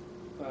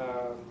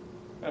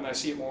and I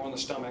see it more on the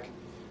stomach,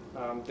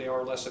 they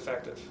are less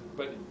effective.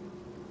 But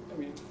I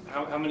mean,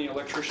 how many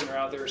electricians are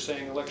out there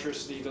saying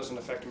electricity doesn't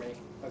affect me?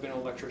 I've been an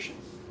electrician.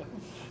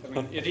 I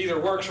mean, it either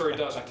works or it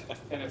doesn't,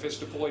 and if it's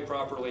deployed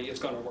properly, it's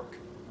going to work.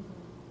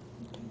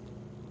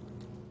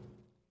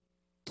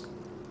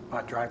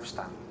 Drive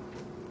stun.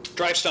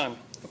 Drive stun.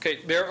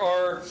 Okay,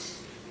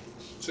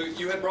 so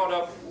you had brought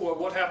up, well,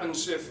 what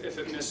happens if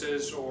it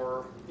misses,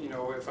 or,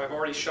 if I've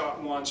already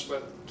shot once,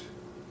 but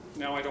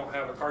now I don't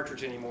have a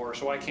cartridge anymore,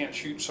 so I can't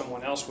shoot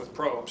someone else with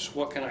probes.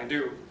 What can I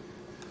do?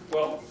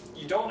 Well,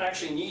 you don't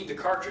actually need the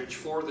cartridge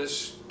for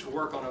this to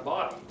work on a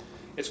body.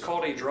 It's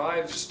called a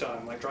drive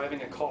stun, like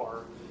driving a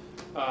car.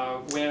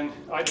 When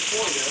I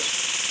deploy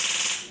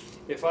this,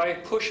 if I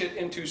push it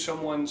into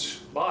someone's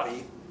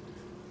body,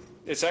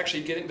 it's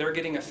actually they're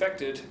getting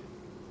affected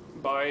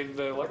by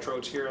the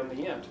electrodes here on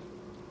the end.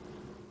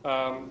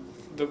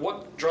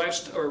 What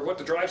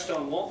the drive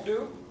stun won't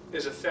do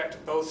is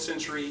affect both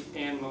sensory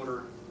and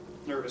motor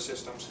nervous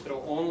systems.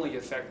 It'll only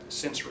affect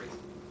sensory.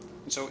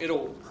 And so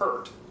it'll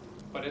hurt,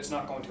 but it's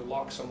not going to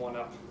lock someone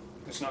up.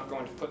 It's not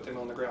going to put them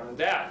on the ground. And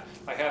that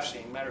I have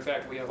seen. Matter of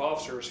fact, we have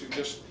officers who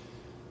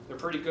they're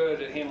pretty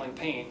good at handling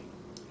pain,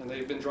 and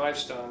they've been drive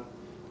stunned,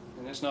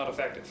 and it's not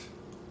effective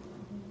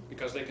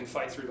because they can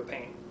fight through the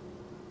pain.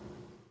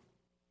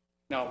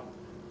 Now,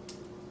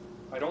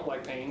 I don't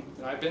like pain,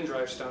 and I've been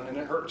drive stun, and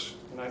it hurts,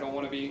 and I don't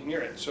want to be near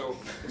it. So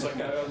it's like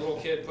a little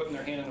kid putting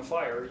their hand in a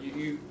fire.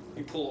 You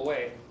pull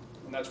away,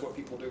 and that's what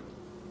people do.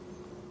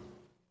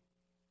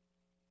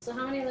 So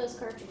how many of those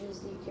cartridges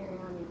do you carry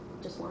on you?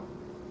 Just one?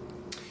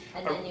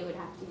 And then you would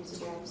have to use a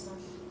drive stun?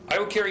 I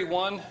would carry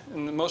one,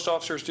 and most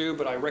officers do,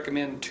 but I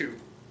recommend two.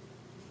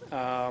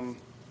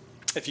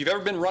 If you've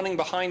ever been running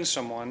behind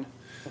someone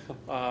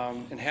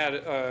and had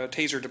a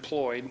taser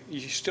deployed, you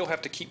still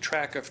have to keep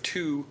track of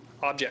two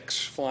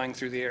objects flying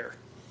through the air.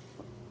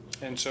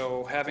 And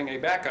so having a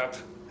backup,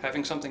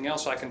 having something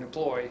else I can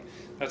deploy,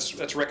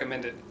 that's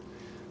recommended.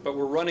 But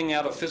we're running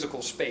out of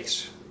physical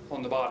space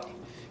on the body.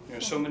 You know,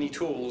 so many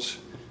tools,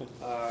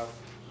 I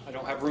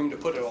don't have room to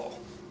put it all.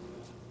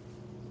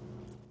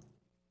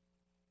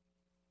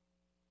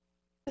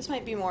 This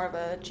might be more of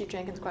a Chief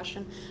Jenkins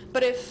question,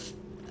 but if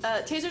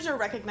tasers are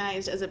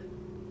recognized as a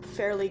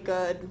fairly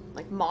good,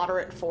 like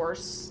moderate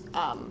force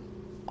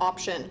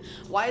option,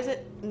 why is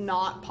it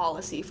not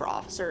policy for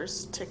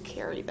officers to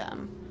carry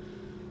them?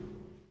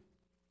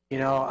 You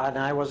know, and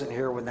I wasn't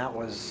here when that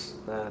was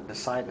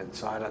decided,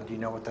 so do you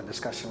know what the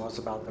discussion was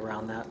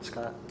around that,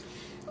 Scott?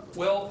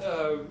 Well,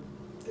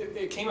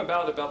 it came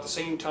about the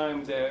same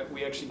time that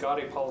we actually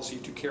got a policy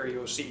to carry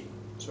OC.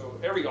 So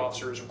every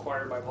officer is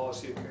required by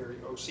policy to carry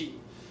OC.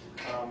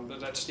 But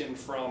that stemmed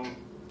from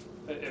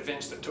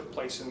events that took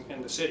place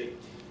in the city.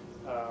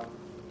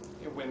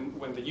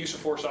 When the use of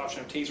force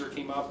option of taser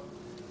came up,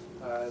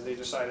 they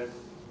decided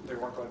they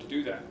weren't going to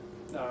do that.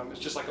 It's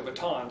just like a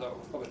baton, though.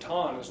 A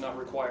baton is not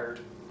required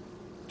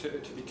to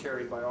be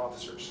carried by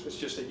officers. It's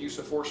just a use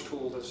of force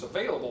tool that's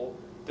available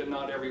that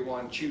not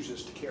everyone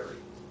chooses to carry.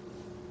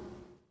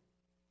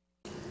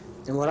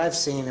 And what I've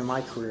seen in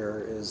my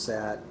career is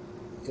that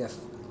if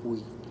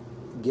we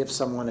give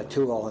someone a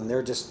tool and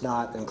they're just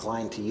not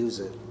inclined to use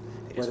it,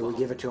 whether we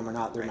give it to them or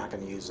not, they're not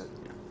going to use it.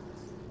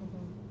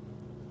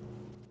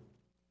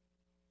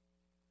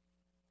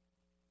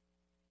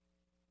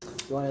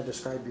 You want to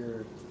describe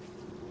your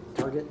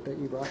target that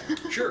you brought?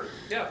 Sure,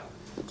 yeah.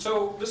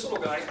 So this little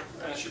guy,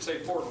 I should say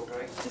poor little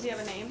guy. Does he have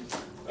a name?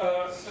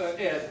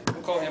 Ed,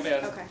 we'll call him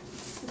Ed. Okay.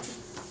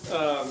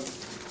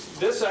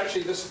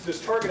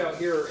 This target out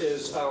here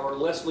is our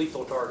less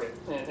lethal target,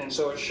 and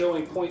so it's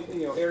showing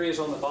areas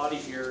on the body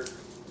here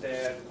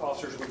that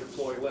officers would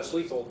deploy less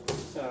lethal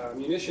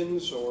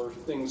munitions or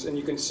things, and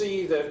you can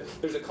see that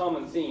there's a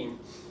common theme.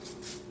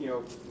 You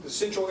know, the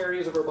central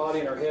areas of our body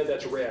and our head,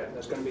 that's red.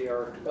 That's going to be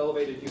our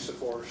elevated use of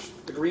force.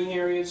 The green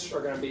areas are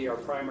going to be our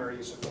primary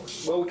use of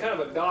force. Well, we kind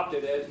of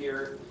adopted Ed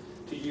here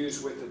to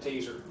use with the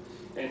taser,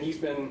 and he's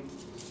been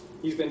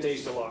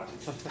tased a lot.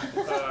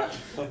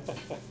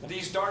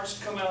 These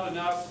darts come out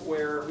enough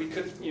where we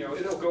could,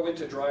 it'll go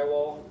into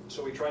drywall,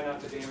 so we try not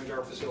to damage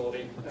our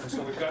facility. And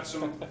so we've got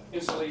some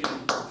insulated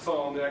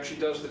foam that actually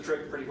does the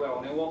trick pretty well,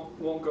 and it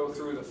won't go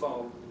through the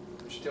foam,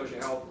 which tells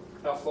you how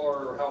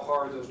far or how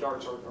hard those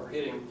darts are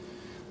hitting.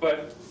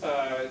 But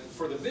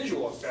for the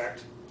visual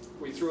effect,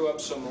 we threw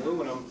up some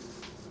aluminum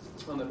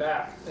on the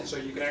back, and so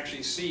you can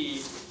actually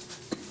see.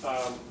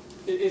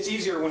 It's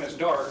easier when it's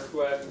dark,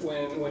 but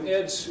when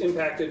Ed's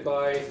impacted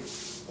by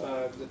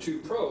the two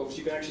probes,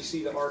 you can actually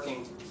see the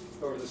arcing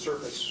over the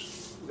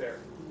surface there,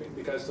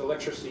 because the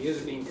electricity is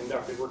being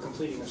conducted. We're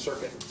completing a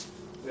circuit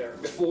there.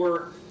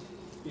 Before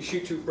you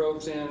shoot two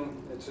probes in,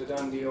 it's a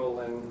done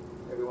deal, and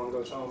everyone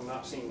goes home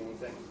not seeing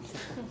anything.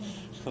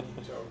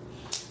 So,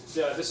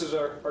 yeah, this is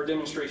our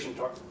demonstration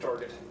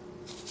target.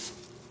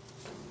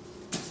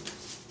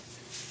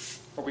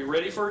 Are we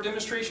ready for a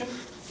demonstration?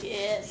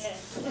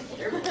 Yes.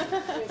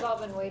 We've all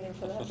been waiting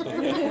for that.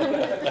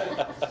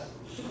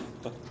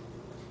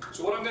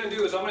 So what I'm going to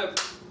do is I'm going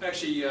to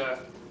actually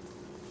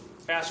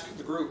ask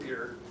the group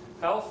here,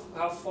 how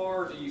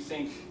far do you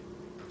think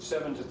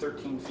 7 to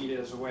 13 feet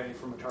is away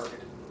from a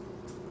target?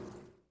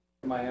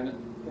 Am I in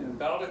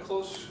about a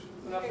close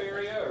enough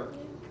area, or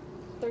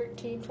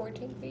 13,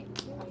 14 feet.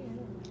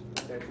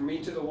 okay, from me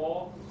to the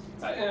wall?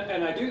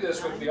 And I do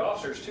this with the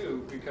officers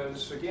too,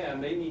 because again,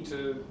 they need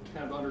to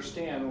kind of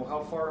understand, well,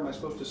 how far am I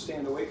supposed to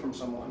stand away from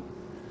someone?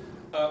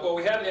 Well,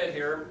 we have Ed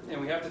here, and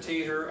we have the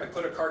taser. I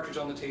put a cartridge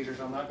on the taser,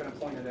 so I'm not going to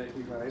point it at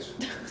you guys.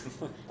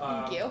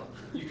 Thank you.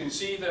 You can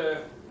see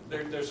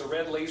there's a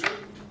red laser,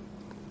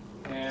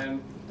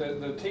 and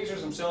the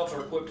tasers themselves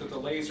are equipped with a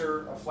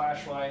laser, a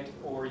flashlight,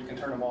 or you can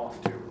turn them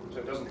off too, so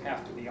it doesn't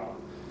have to be on.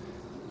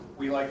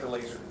 We like the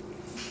laser.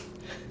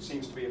 It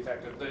seems to be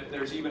effective.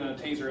 There's even a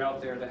taser out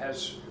there that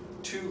has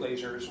two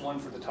lasers, one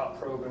for the top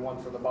probe and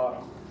one for the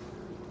bottom.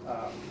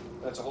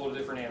 That's a whole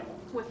different animal.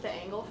 With the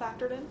angle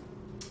factored in?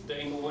 The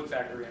angle would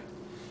factor in.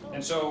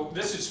 And so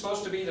this is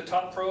supposed to be the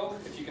top probe.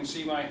 If you can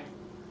see my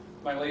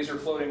laser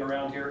floating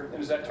around here.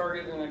 And is that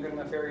target in a good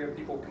enough area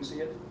people can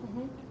see it?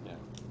 Mm-hmm. Yeah.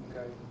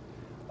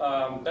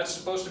 Okay. That's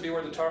supposed to be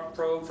where the top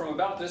probe, from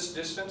about this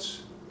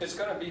distance, it's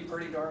going to be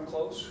pretty darn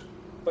close.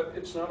 But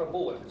it's not a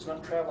bullet. It's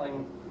not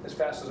traveling as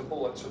fast as a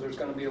bullet, so there's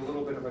going to be a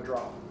little bit of a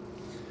drop.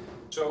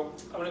 So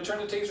I'm going to turn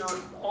the taser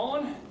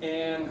on,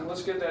 and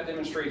let's get that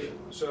demonstration.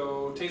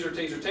 So taser,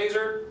 taser,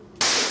 taser.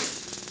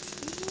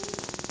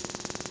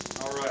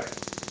 Right.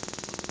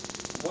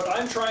 What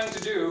I'm trying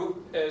to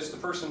do as the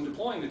person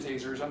deploying the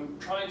tasers, I'm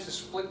trying to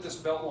split this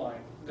belt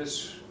line.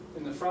 This,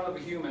 in the front of a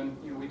human,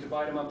 we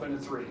divide them up into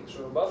three.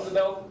 So above the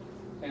belt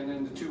and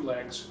then the two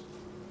legs.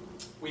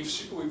 We've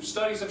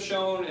studies have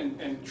shown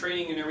and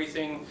training and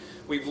everything,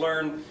 we've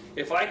learned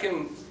if I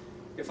can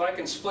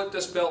split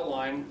this belt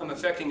line, I'm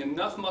affecting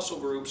enough muscle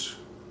groups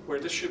where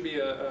this should be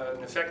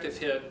an effective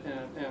hit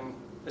and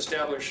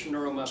establish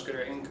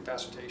neuromuscular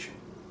incapacitation,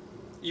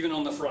 even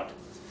on the front.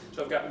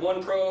 So I've got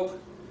one probe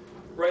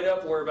right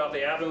up where about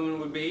the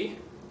abdomen would be,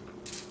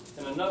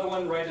 and another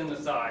one right in the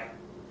thigh.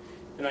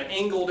 And I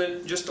angled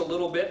it just a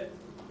little bit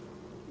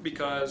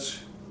because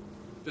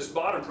this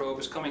bottom probe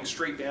is coming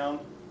straight down.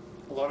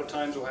 A lot of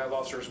times we'll have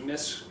officers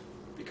miss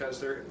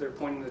because they're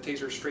pointing the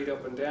taser straight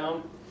up and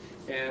down,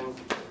 and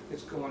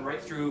it's going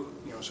right through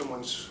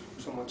someone's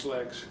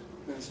legs,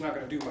 and it's not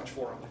going to do much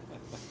for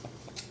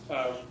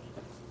them.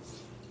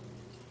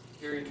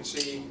 Here you can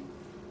see.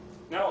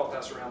 Now I'll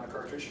pass around the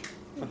cartridge.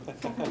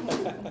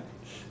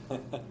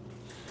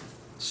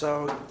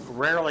 So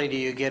rarely do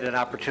you get an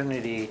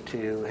opportunity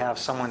to have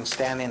someone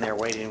standing there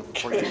waiting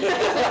for you.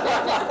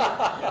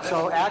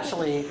 So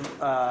actually,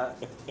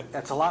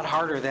 it's a lot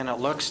harder than it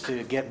looks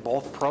to get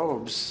both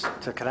probes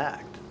to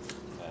connect.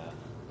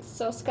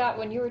 So Scott,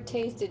 when you were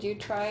tased, did you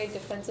try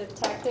defensive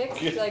tactics,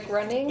 like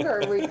running, or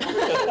were you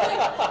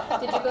like,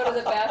 did you go to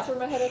the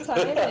bathroom ahead of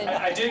time?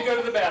 I did go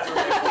to the bathroom.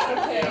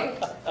 Okay.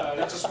 Yeah,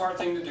 that's a smart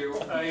thing to do.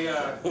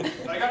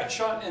 I got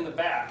shot in the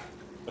back,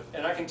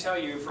 and I can tell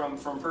you from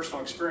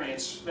personal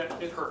experience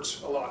that it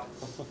hurts a lot.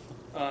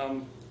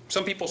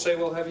 Some people say,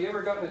 well, have you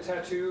ever gotten a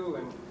tattoo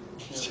and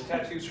the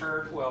tattoos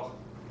hurt? Well,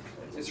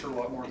 it's hurt a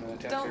lot more than a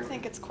tattoo. Don't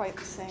think it's quite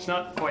the same. It's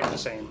not quite the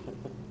same.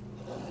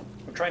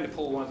 I'm trying to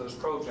pull one of those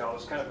probes out.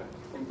 It's kind of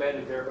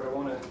embedded there, but I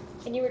want to...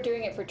 And you were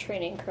doing it for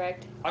training,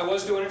 correct? I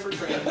was doing it for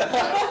training.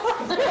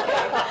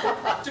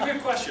 It's a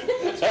good question.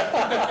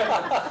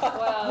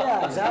 Wow.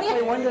 Yeah,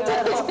 exactly. When did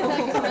that Did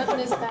that come up in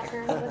his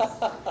background?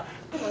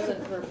 It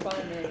wasn't for fun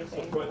or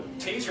anything. But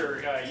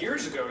Taser,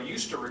 years ago,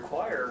 used to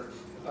require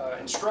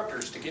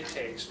instructors to get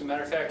tased. As a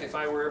matter of fact, if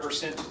I were ever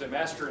sent to the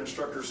master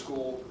instructor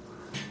school,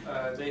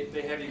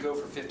 they have you go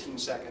for 15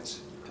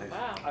 seconds.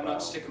 Wow. I'm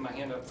not sticking my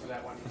hand up for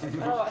that one.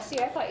 Oh, see,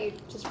 I thought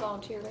you'd just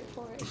volunteer right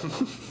for it.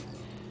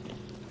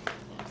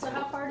 So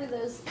how far do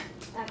those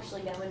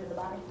actually go into the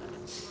body?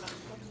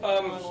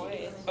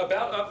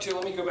 About up to,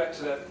 let me go back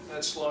to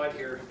that slide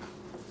here.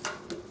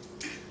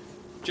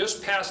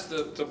 Just past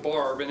the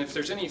barb, and if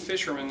there's any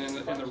fishermen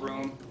in the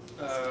room,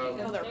 Oh,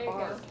 they're There you go.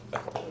 barbed.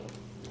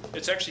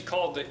 it's actually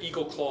called the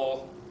eagle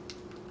claw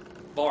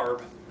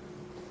barb.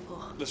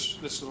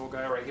 This little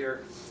guy right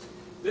here.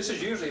 This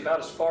is usually about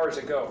as far as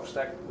it goes.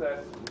 That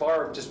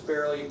barb just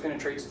barely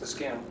penetrates the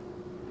skin.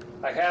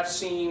 I have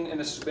seen, and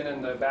this has been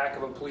in the back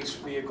of a police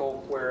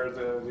vehicle, where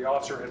the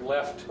officer had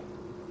left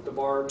the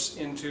barbs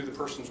into the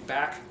person's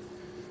back,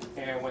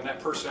 and when that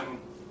person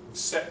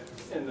sat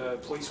in the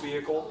police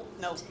vehicle,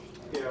 No.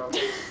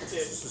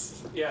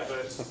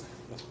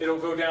 it'll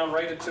go down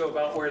right until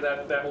about where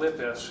that lip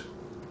is.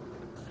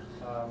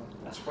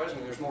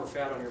 Surprisingly, there's more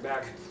fat on your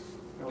back,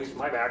 at least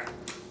my back.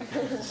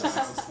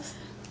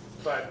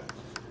 But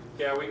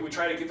yeah, we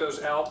try to get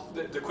those out.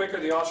 The quicker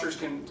the officers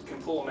can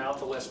pull them out,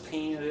 the less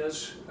pain it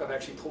is of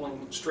actually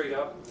pulling straight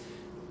up.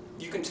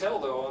 You can tell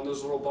though on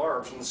those little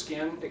barbs in the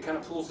skin, it kind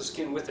of pulls the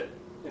skin with it,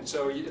 and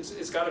so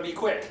it's got to be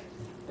quick.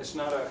 It's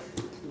not a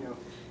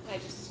I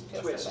just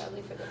feel Twist. so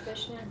badly for the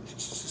fishermen.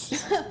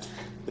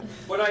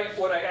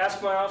 What I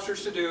ask my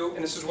officers to do,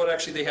 and this is what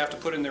actually they have to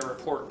put in their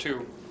report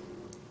too,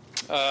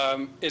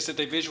 is that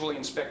they visually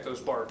inspect those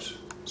barbs.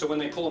 So when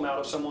they pull them out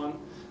of someone,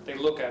 they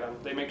look at them.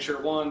 They make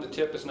sure, one, the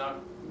tip is not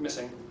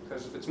missing,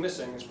 because if it's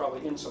missing, it's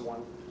probably in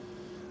someone.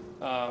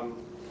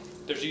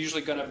 There's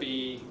usually going to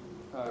be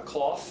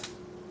cloth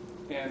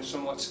and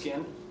somewhat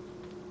skin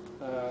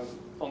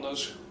on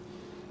those.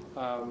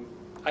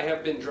 I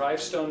have been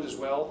drive stunned as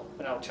well,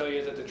 and I'll tell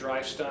you that the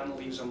drive stun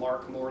leaves a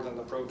mark more than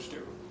the probes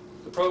do.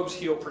 The probes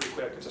heal pretty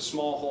quick. It's a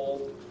small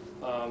hole.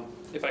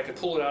 If I could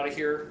pull it out of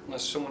here,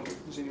 does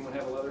anyone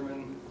have a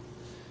Leatherman?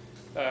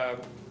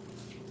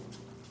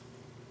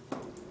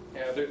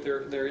 Yeah,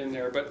 they're in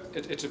there, but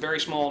it's a very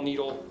small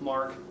needle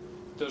mark.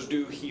 Those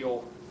do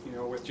heal,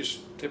 with just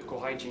typical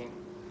hygiene.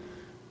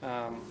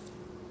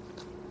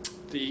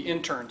 The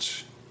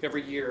interns,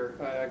 every year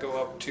I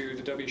go up to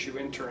the WSU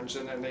interns,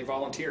 and then they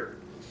volunteer.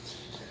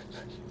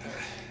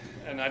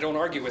 And I don't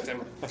argue with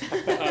them.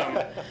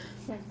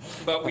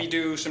 But we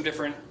do some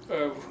different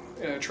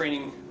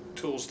training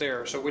tools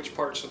there. So which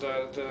parts of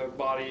the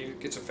body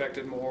gets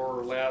affected more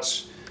or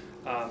less.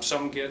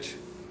 Some get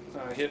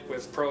hit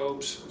with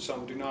probes,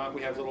 some do not.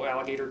 We have little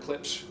alligator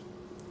clips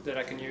that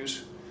I can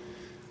use.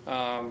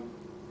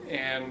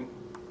 And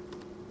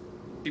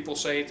people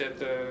say that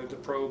the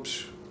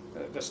probes,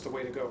 that's the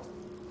way to go.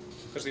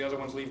 Because the other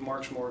ones leave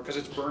marks more, because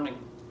it's burning.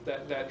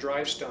 That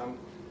drive stun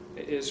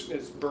is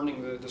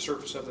burning the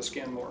surface of the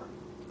skin more.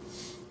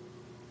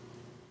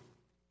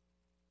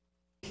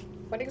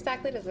 What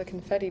exactly does the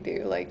confetti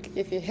do? Like,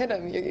 if you hit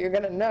them, you're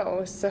gonna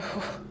know, so.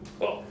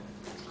 Well,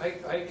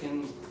 I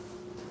can,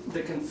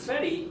 the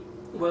confetti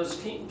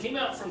came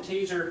out from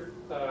Taser,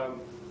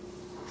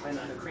 trying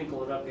not to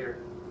crinkle it up here.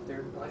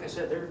 They're, like I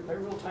said, they're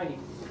real tiny.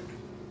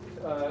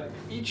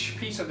 Each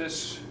piece of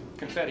this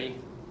confetti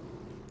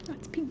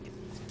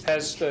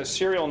has the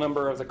serial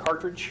number of the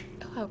cartridge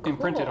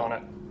imprinted on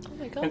it. Oh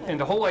my god. And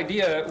the whole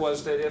idea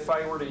was that if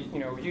I were to,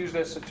 use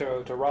this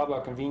to rob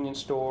a convenience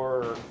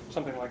store or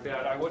something like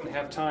that, I wouldn't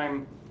have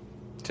time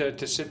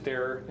to sit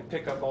there and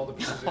pick up all the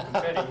pieces of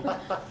confetti.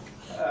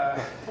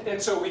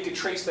 And so we could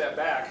trace that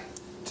back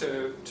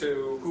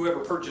to whoever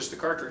purchased the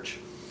cartridge.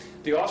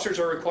 The officers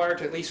are required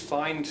to at least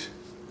find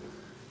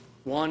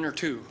one or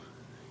two.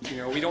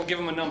 We don't give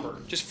them a number,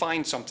 just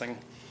find something.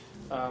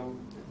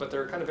 But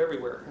they're kind of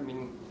everywhere. I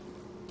mean,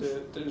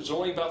 there's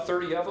only about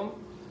 30 of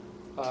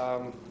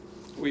them.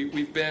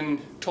 We've been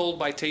told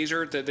by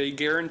Taser that they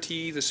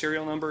guarantee the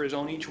serial number is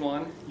on each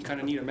one. You kind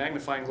of need a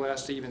magnifying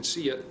glass to even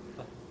see it.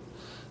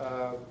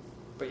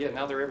 But yeah,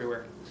 now they're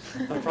everywhere.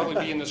 They'll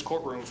probably be in this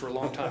courtroom for a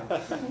long time.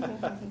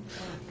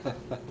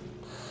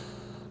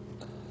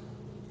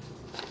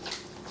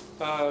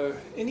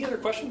 Any other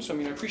questions? I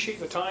mean, I appreciate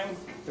the time.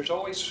 There's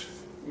always,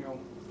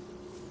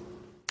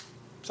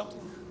 something.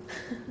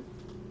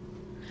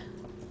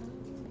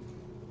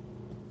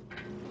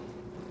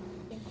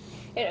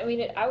 And I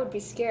mean, I would be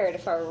scared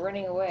if I were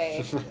running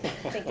away,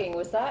 thinking,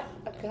 was that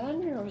a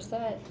gun or was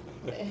that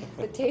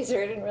the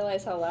taser? I didn't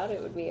realize how loud it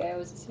would be. I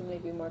always assumed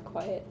they'd be more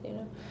quiet,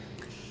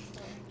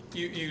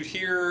 You'd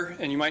hear,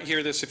 and you might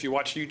hear this if you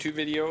watch YouTube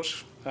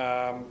videos,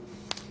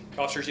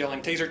 officers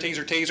yelling, taser,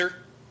 taser, taser,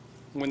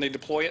 when they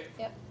deploy it.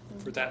 Yep.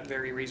 For that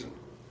very reason.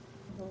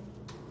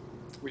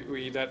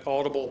 That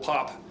audible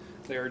pop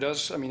there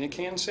does, I mean, it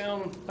can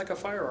sound like a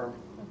firearm,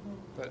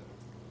 but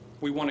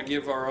we want to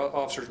give our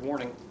officers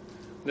warning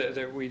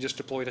that we just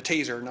deployed a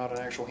taser, not an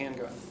actual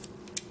handgun.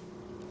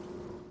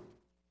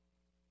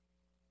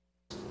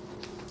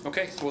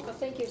 Okay, well, Well,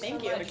 thank you so Thank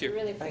much. you. Thank you. We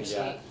really Thanks.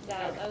 appreciate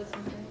that. That was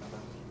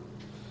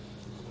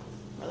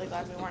Really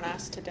glad we weren't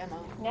asked to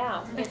demo.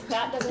 Now, if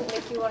that doesn't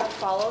make you want to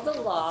follow the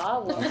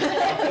law, well,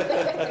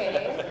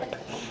 okay.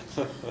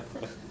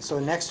 So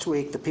next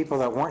week, the people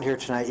that weren't here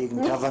tonight, you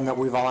can tell them that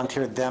we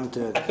volunteered them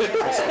to.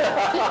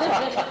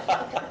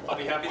 I'll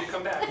be happy to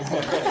come back.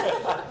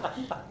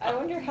 I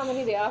wonder how many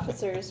of the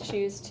officers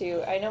choose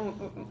to. I know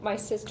my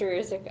sister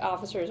is an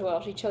officer as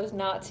well. She chose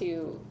not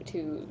to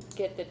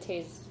get the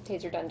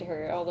taser done to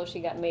her, although she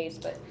got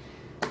mazed. But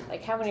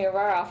like, how many of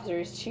our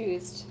officers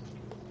chose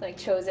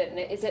it? And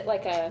is it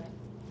like a,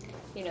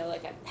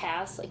 like a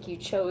pass? Like you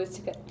chose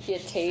to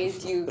get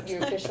tased, you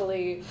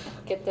officially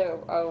get the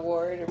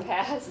award or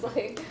pass?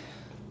 Like.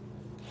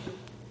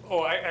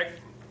 Oh,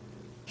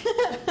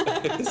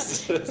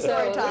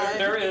 Story time.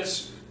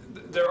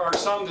 There are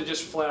some that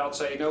just flat out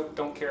say, nope,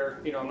 don't care,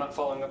 I'm not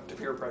following up to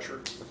peer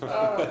pressure.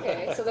 Oh,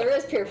 okay. So there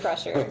is peer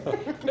pressure.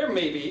 There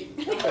may be.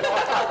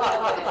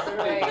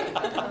 Right.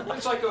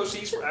 It's like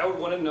OCs, I would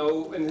want to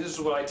know, and this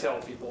is what I tell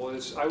people,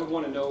 is I would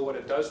want to know what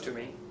it does to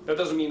me. That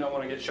doesn't mean I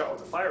want to get shot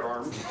with a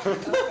firearm.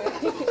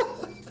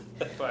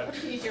 But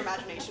Use your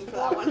imagination for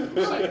that one.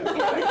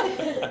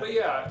 But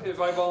yeah, if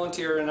I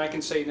volunteer and I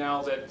can say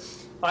now that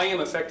I am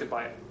affected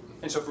by it.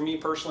 And so for me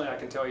personally, I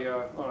can tell you,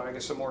 on I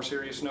guess a more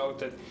serious note,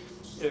 that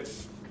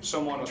if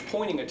someone was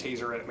pointing a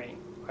taser at me,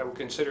 I would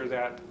consider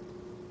that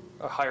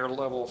a higher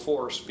level of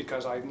force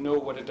because I know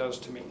what it does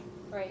to me.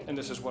 Right. And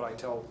this is what I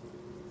tell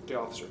the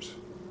officers.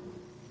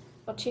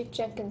 Well, Chief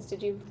Jenkins,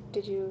 did you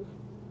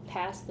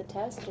pass the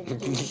test? Or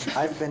did you...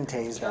 I've been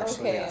tased,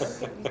 actually, Okay.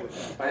 yes.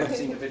 I haven't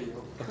seen the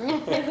video.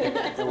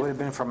 It would have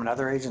been from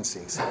another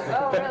agency, so.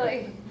 Oh,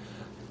 really?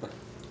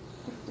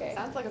 Okay.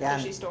 Sounds like a Yeah,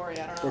 pushy story,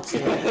 I don't know. It's,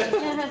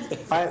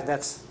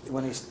 that's,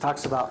 when he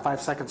talks about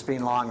 5 seconds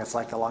being long, it's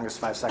like the longest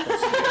 5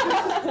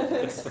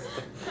 seconds.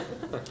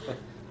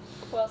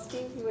 Well,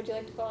 Steve, would you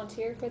like to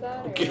volunteer for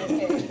that? Or Okay.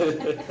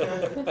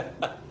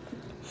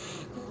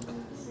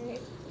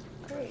 Alright,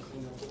 great.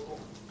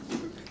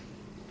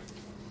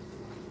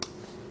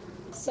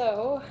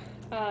 So,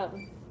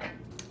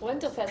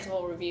 Lentil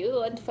Festival review. The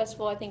Lentil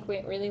Festival, I think,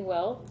 went really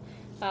well.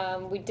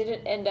 We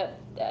didn't end up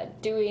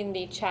doing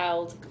the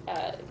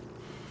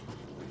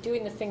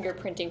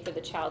fingerprinting for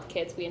the child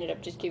kits. We ended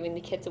up just giving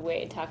the kits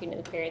away and talking to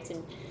the parents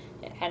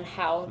and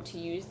how to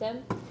use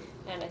them.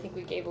 And I think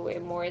we gave away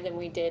more than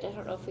we did. I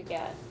don't know if we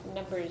got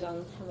numbers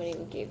on how many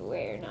we gave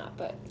away or not,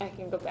 but I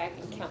can go back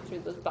and count through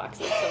those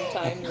boxes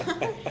sometime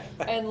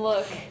and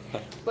look.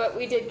 But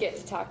we did get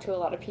to talk to a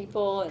lot of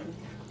people and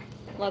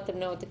let them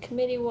know what the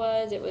committee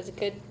was. It was a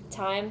good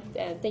time.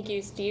 And thank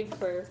you, Steve,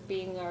 for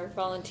being our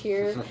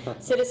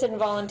citizen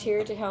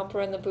volunteer to help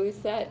run the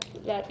booth that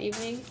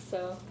evening.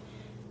 So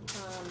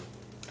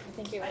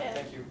thank you.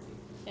 Thank you.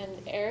 And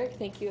Eric,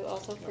 thank you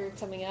also for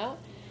coming out.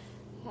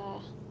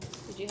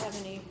 Did you have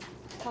any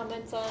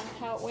comments on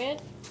how it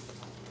went?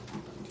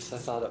 I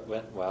thought it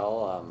went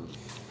well,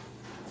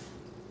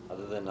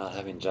 other than not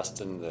having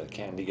Justin the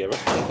candy giver.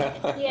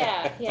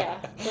 Yeah.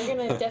 We're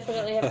gonna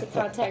definitely have to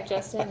contact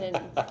Justin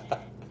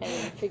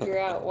and figure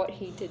out what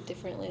he did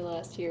differently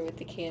last year with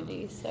the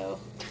candy. So,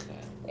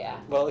 yeah.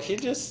 Well,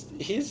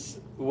 he's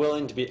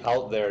willing to be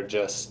out there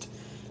just.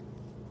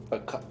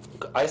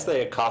 I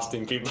say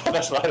accosting people.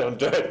 That's why I don't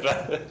do it.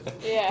 But,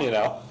 Yeah. you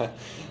know,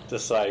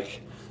 just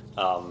like,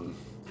 you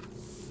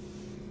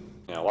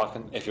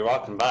know, if you're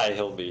walking by,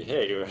 he'll be,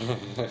 hey, you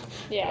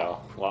Yeah. know,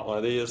 want one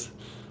of these?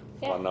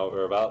 Yeah. Want to know what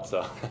we're about?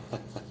 So,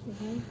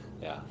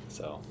 yeah.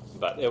 So,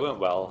 but it went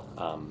well.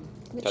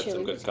 The Had chili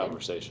some was good good.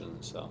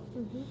 conversations. So,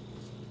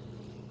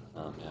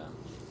 yeah.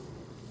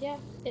 Yeah,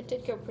 it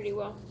did go pretty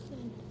well.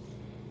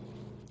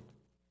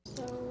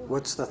 So,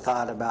 What's the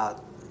thought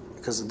about,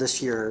 because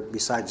this year,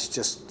 besides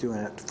just doing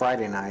it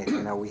Friday night,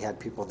 you know, we had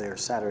people there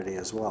Saturday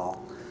as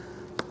well.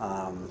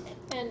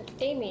 and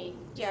Amy,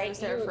 Yeah, I right, was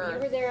there you for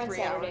were there on 3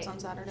 Saturday. hours on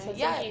Saturday. So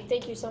Yeah.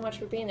 thank you so much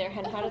for being there.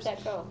 And how did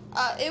that go?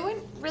 It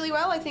went really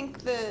well. I think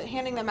the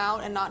handing them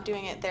out and not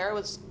doing it there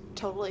was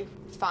totally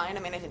fine. I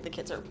mean, I think the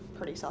kids are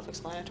pretty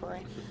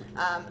self-explanatory.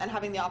 And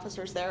having the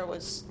officers there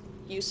was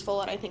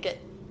useful, and I think it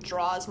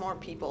draws more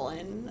people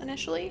in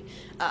initially.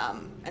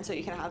 And so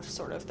you can have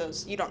sort of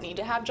those, you don't need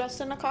to have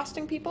Justin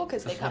accosting people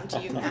because they come to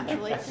you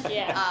naturally.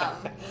 Yeah.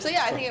 So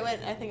yeah, I think it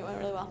went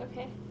really well.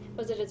 Okay.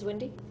 Was it as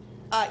windy?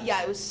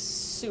 Yeah, it was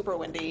super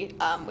windy.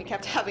 We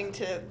kept having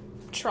to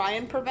try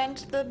and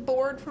prevent the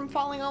board from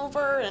falling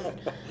over, and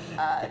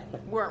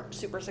weren't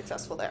super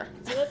successful there.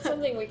 So that's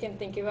something we can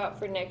think about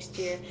for next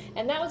year.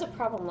 And that was a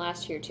problem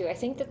last year too. I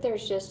think that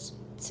there's just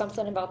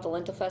something about the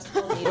Lentil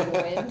Festival needing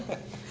wind.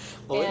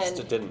 Well, at least And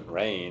it didn't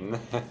rain.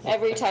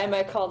 every time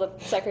I call the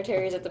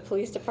secretaries at the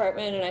police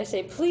department and I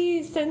say,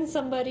 please send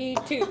somebody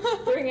to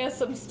bring us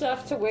some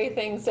stuff to weigh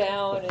things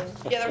down. And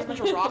Yeah, there was a bunch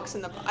of rocks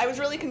in the. I was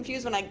really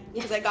confused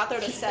because I got there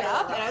to set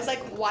up, and I was like,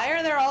 "Why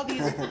are there all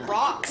these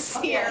rocks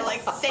here?"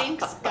 Like,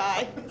 thanks,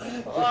 guys.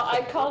 well,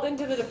 I called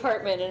into the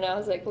department and I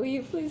was like, will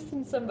you please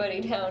send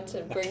somebody down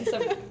to bring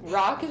some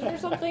rocks or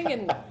something?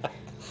 And I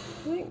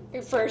think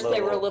at first they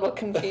were a little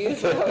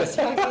confused what I was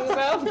talking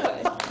about,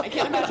 but I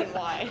can't imagine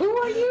why. who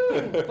are you?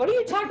 And what are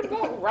you talking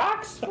about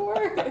rocks for?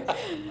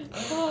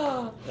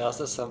 Oh, They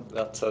also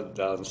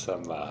done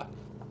some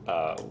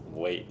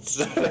weights.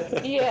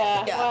 yeah,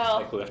 Yeah. well,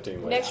 Like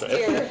lifting weights, next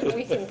right? year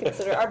we can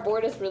consider. Our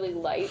board is really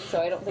light,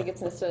 so I don't think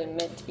it's necessarily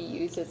meant to be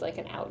used as like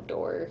an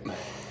outdoor.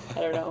 I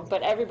don't know,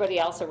 but everybody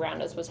else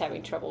around us was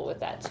having trouble with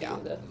that too.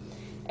 Yeah.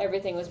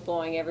 Everything was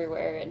blowing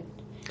everywhere, and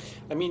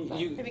I mean,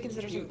 Maybe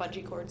consider some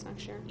bungee cords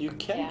next year. you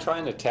can Yeah. try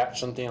and attach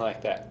something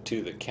like that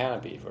to the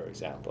canopy, for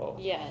example.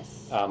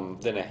 yes,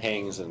 Then it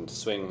hangs and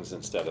swings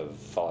instead of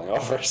falling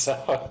over.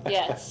 So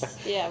yes,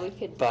 yeah, we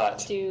could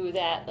But- do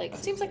that. Like,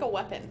 It seems like a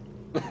weapon.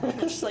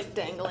 Just like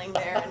dangling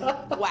there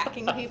and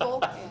whacking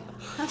people.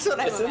 That's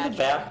what I'm it's in the imagining.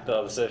 back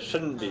though, so it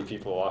shouldn't be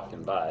people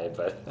walking by.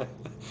 But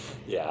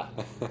yeah,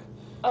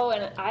 oh,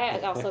 and I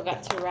also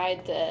got to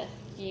ride the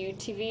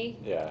UTV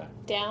yeah,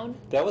 down.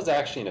 that was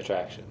actually an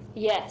attraction.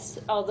 Yes,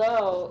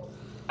 although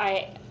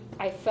I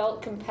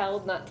felt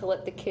compelled not to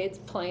let the kids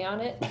play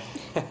on it,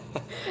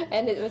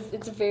 and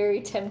it's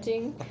very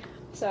tempting.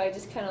 So I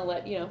just kind of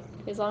let,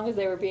 as long as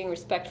they were being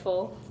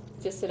respectful,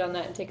 just sit on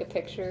that and take a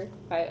picture.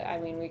 I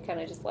mean, we kind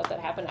of just let that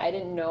happen. I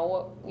didn't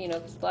know,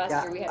 'cause last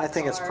Yeah, year we had a I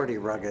think it's car. pretty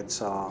rugged,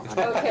 so.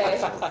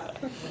 Okay.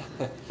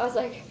 I was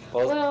like,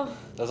 well,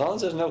 As long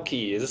as there's no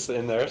keys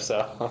in there,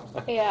 so.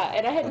 yeah,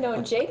 and I had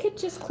known Jay could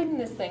just clean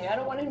this thing. I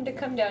don't want him to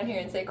come down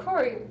here and say,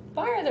 Corey,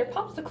 why are there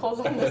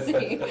popsicles on the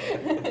seat?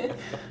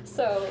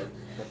 So,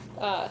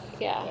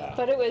 yeah,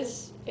 but it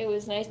was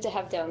nice to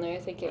have down there. I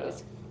think it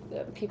was.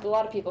 A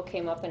lot of people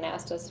came up and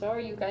asked us, are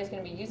you guys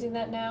going to be using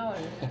that now?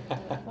 And I'm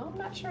like, well, I'm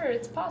not sure.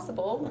 It's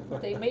possible.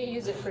 They may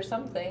use it for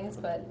some things,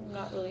 but I'm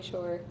not really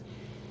sure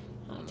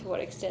to what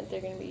extent they're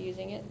going to be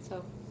using it.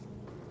 So,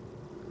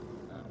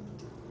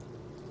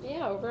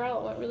 yeah,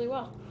 overall it went really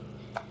well.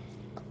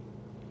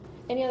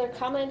 Any other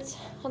comments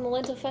on the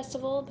Lentil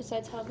Festival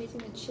besides how amazing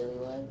the chili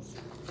was?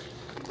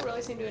 People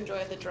really seem to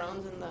enjoy the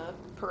drones in the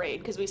parade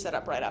because we set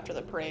up right after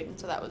the parade, and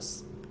so that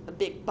was a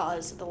big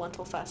buzz at the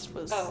Lentil Fest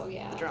was Oh,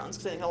 yeah. the drones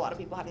because I think a lot of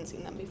people hadn't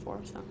seen them before.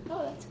 So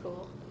Oh, that's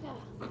cool.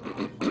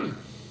 Yeah.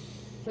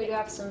 We do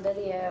have some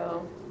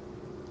video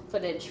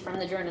footage from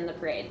the drone in the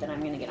parade that I'm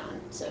going to get on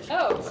social.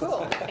 Oh,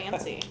 cool.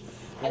 fancy.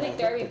 I think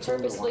Darby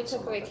purposely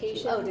took a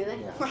vacation. Oh, do they?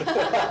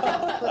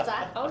 What's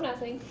that? Oh,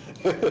 nothing.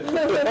 Just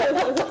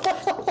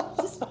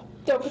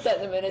don't put that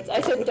in the minutes.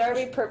 I said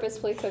Darby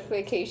purposefully took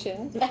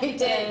vacation. I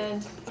did.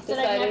 And Said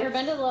I've never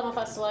been to the Lentil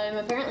Festival. I'm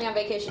apparently on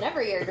vacation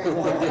every year during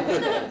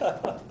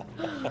the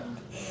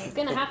It's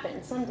going to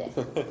happen someday.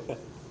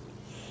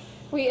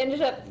 We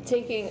ended up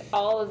taking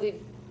all of the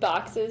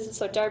boxes.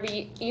 So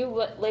Darby, you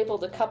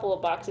labeled a couple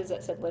of boxes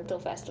that said Lentil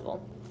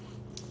Festival.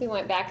 We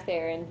went back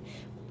there and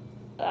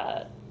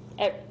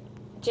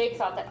Jake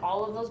thought that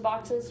all of those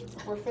boxes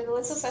were for the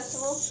Lentil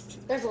Festival.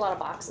 There's a lot of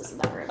boxes in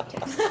that room, too.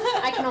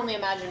 I can only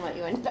imagine what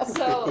you ended up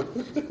So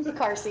with.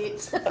 Car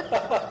seats.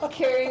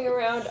 carrying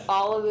around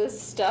all of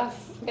this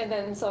stuff, and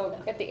then so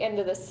at the end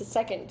of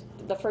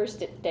the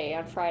first day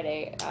on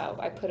Friday,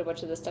 I put a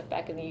bunch of this stuff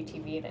back in the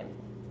UTV and I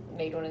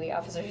made one of the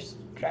officers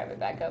drive it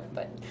back up,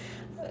 but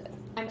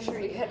I'm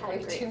sure we you had had way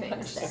great too much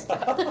things there.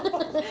 stuff.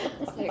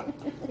 It's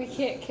like, we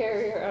can't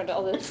carry around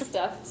all this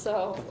stuff,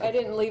 so I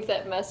didn't leave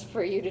that mess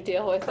for you to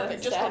deal with on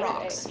Perfect, just the Saturday.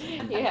 rocks.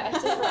 Yeah,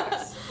 it's just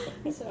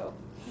rocks. So,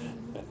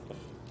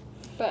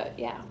 but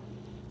yeah.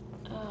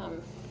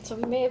 So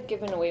we may have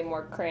given away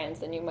more crayons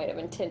than you might have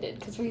intended,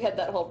 because we had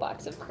that whole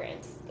box of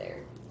crayons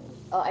there.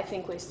 Oh, I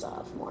think we still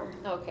have more.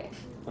 Okay,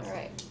 all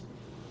right.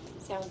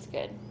 Sounds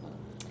good.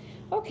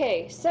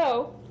 Okay,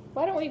 so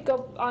why don't we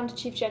go on to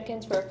Chief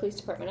Jenkins for our police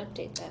department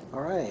update then?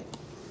 All right.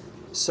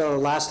 So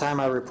last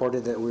time I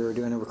reported that we were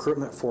doing a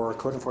recruitment for a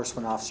code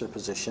enforcement officer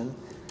position,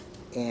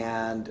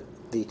 and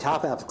the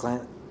top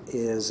applicant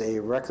is a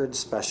records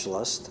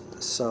specialist.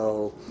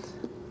 So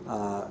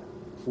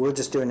we're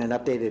just doing an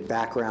updated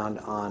background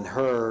on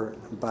her,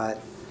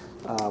 but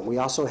we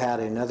also had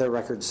another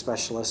records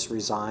specialist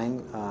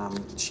resign.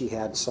 She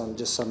had some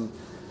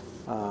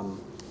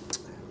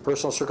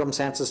personal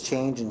circumstances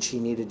change, and she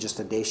needed just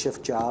a day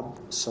shift job,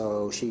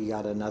 so she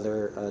got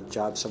another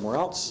job somewhere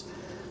else.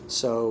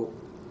 So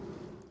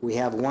we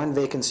have one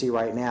vacancy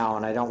right now,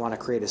 and I don't want to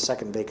create a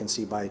second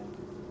vacancy by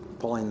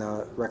pulling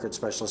the record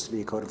specialist to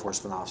be a code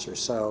enforcement officer.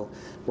 So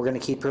we're going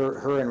to keep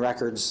her in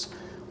records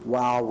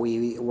while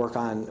we work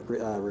on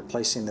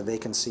replacing the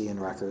vacancy in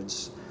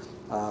records.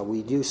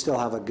 We do still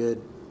have a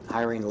good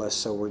hiring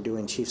list, so we're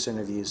doing chief's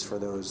interviews for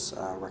those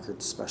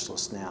records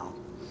specialists now.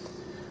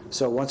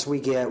 So once we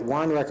get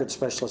one record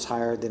specialist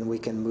hired, then we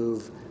can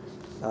move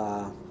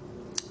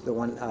the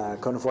one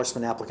code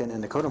enforcement applicant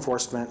into code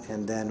enforcement,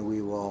 and then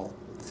we will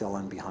fill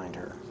in behind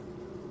her.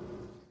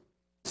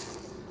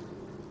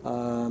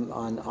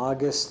 On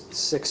August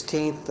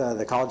 16th,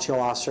 the College Hill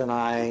officer and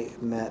I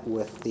met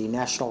with the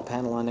National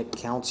Panhellenic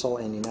Council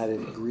and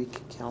United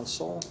Greek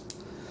Council,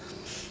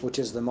 which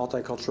is the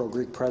multicultural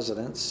Greek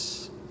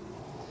presidents.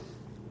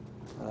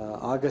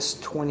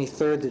 August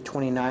 23rd to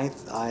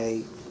 29th,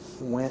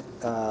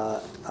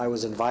 I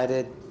was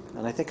invited,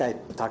 and I think I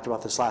talked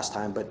about this last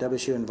time, but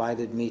WSU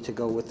invited me to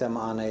go with them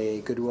on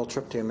a goodwill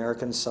trip to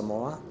American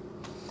Samoa.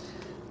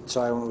 So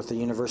I went with the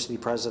university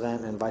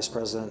president and vice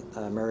president,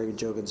 Mary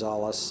Jo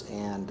Gonzalez,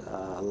 and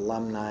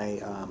alumni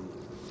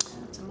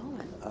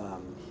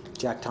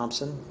Jack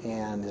Thompson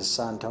and his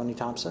son Tony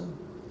Thompson.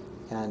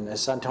 And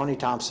his son Tony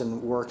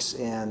Thompson works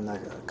in the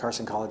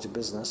Carson College of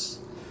Business.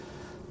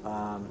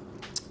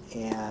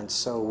 And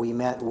so we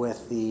met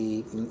with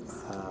the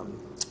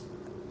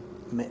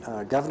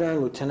governor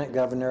and lieutenant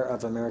governor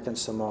of American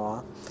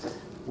Samoa.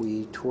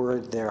 We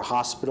toured their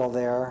hospital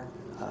there.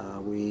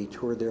 We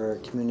toured their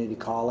community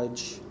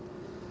college.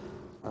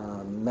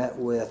 Met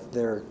with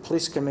their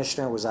police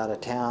commissioner, was out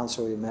of town,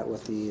 so we met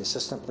with the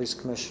assistant police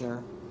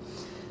commissioner.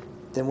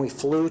 Then we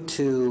flew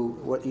to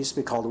what used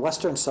to be called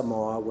Western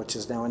Samoa, which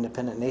is now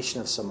independent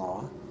nation of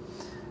Samoa.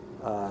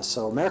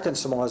 So American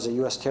Samoa is a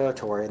U.S.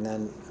 territory, and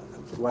then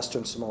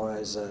Western Samoa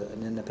is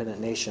an independent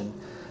nation.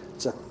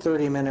 It's a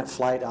 30-minute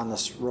flight on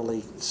this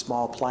really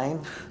small plane.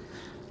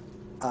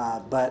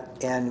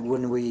 And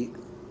when we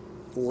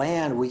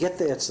land, we get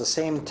it's the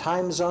same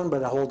time zone,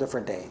 but a whole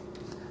different day.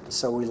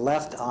 So we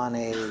left on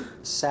a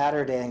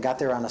Saturday and got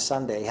there on a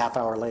Sunday, half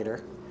hour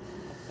later.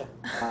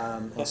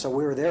 And so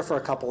we were there for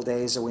a couple of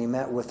days, and we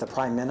met with the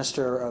Prime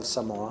Minister of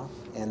Samoa,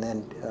 and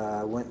then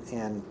went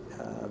and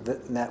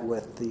met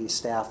with the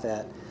staff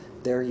at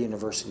their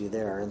university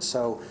there. And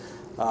so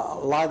a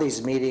lot of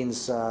these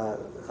meetings,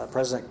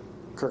 President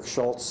Kirk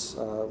Schultz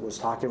was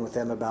talking with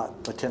them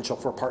about potential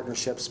for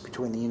partnerships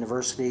between the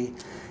university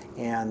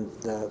and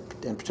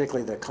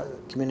particularly the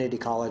community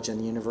college and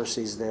the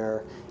universities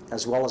there,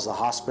 as well as the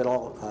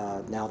hospital,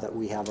 now that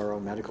we have our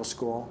own medical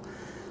school.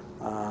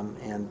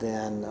 And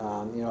then,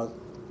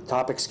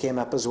 topics came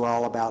up as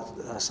well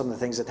about some of the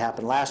things that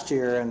happened last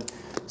year and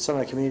some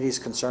of the community's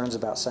concerns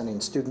about sending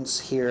students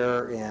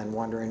here and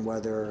wondering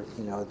whether,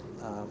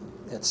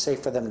 it's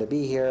safe for them to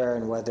be here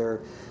and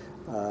whether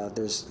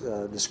there's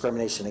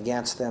discrimination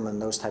against them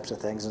and those types of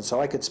things. And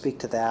so I could speak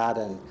to that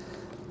and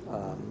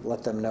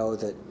let them know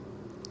that,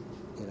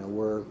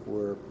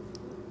 we're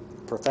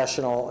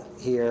professional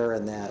here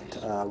and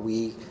that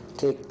we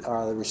take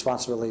the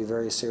responsibility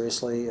very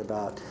seriously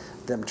about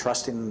them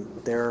trusting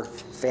their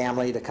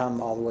family to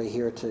come all the way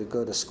here to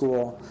go to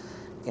school.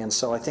 And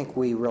so I think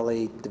we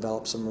really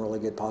developed some really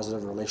good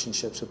positive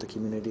relationships with the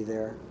community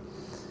there.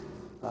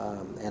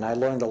 And I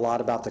learned a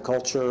lot about the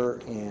culture,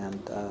 and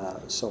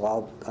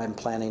so I'm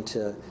planning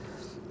to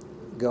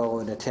go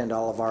and attend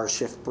all of our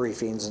shift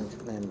briefings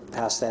and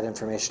pass that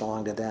information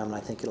along to them. And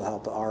I think it'll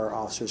help our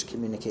officers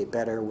communicate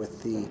better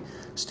with the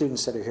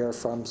students that are here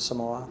from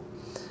Samoa.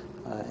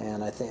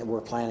 And I think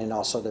we're planning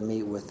also to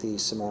meet with the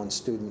Samoan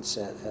students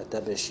at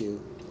WSU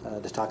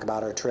to talk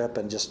about our trip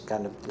and just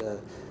kind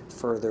of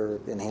further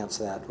enhance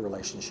that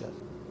relationship.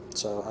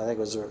 So I think it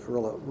was a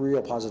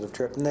real positive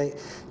trip. And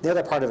the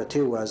other part of it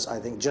too was, I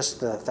think,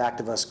 just the fact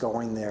of us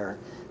going there,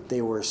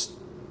 they were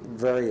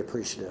very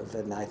appreciative.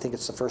 And I think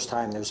it's the first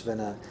time there's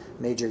been a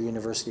major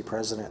university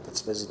president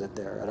that's visited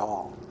there at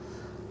all.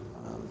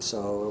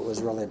 So it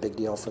was really a big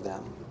deal for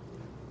them.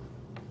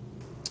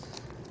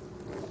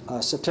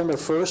 September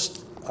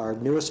 1st, our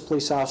newest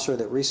police officer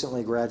that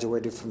recently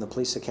graduated from the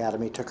police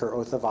academy took her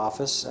oath of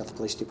office at the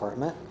police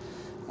department,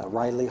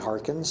 Riley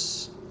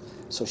Harkins.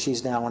 So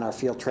she's now in our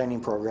field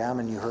training program,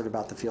 and you heard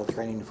about the field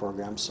training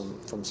program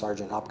from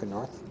Sergeant Hopkins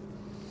North.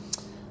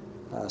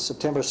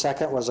 September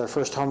 2nd was our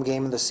first home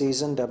game of the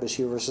season,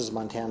 WSU versus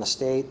Montana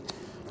State.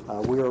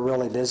 We were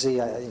really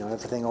busy.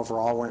 Everything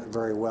overall went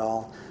very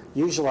well.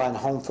 Usually on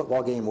home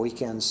football game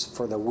weekends,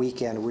 for the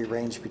weekend, we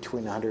range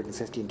between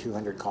 150 and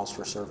 200 calls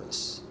for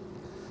service.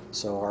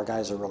 So our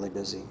guys are really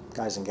busy,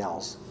 guys and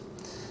gals.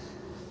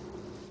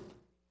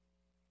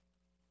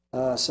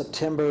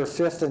 September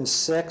 5th and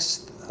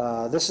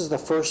 6th, this is the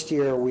first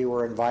year we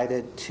were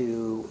invited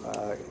to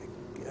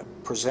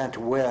present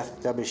with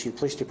WSU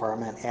Police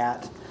Department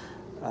at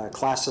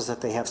classes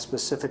that they have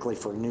specifically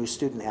for new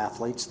student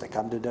athletes that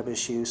come to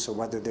WSU. So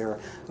whether they're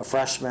a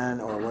freshman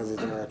or whether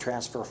they're a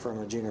transfer from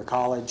a junior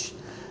college,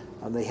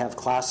 they have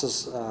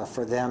classes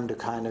for them to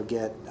kind of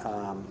get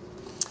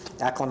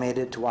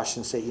acclimated to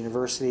Washington State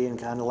University and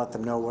kind of let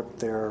them know what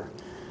their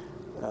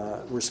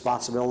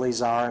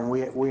responsibilities are, and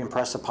we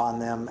impress upon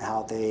them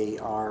how they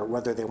are,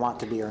 whether they want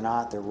to be or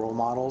not, they're role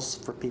models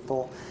for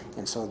people,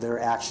 and so their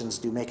actions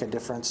do make a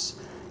difference,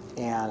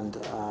 and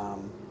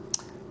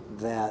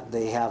that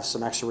they have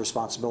some extra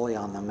responsibility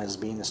on them as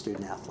being a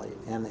student athlete.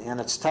 And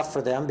it's tough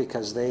for them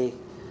because they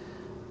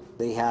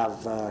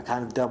have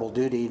kind of double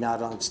duty.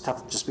 It's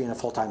tough just being a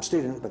full-time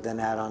student, but then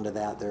add on to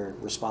that their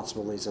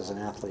responsibilities as an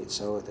athlete.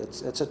 So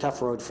it's a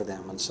tough road for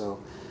them. And so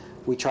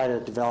we try to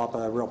develop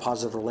a real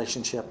positive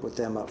relationship with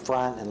them up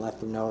front and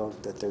let them know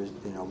that there's,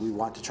 we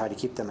want to try to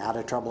keep them out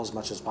of trouble as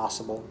much as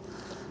possible.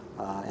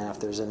 And if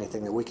there's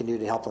anything that we can do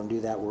to help them do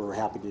that, we're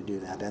happy to do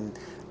that. And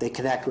they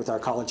connect with our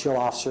College Hill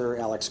officer,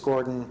 Alex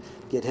Gordon,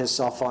 get his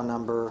cell phone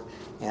number,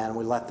 and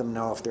we let them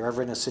know if they're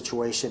ever in a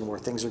situation where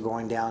things are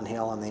going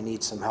downhill and they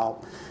need some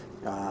help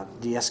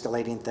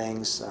de-escalating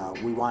things.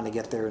 We want to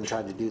get there and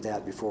try to do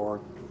that before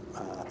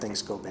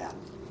things go bad.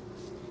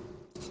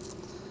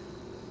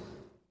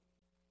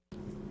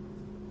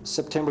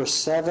 September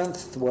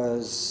 7th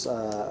was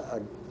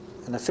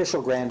an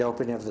official grand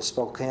opening of the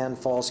Spokane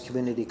Falls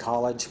Community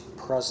College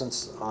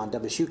presence on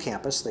WSU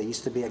campus. They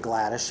used to be at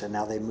Gladish, and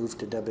now they moved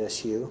to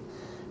WSU.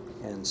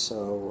 And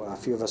so a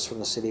few of us from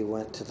the city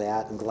went to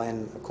that, and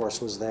Glenn, of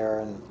course, was there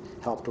and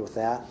helped with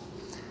that.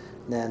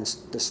 And then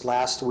this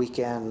last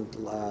weekend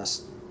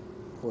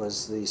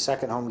was the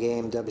second home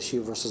game,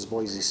 WSU versus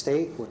Boise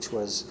State, which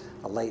was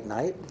a late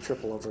night,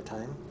 triple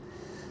overtime.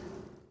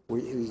 Were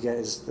you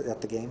guys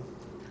at the game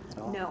at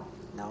all? No.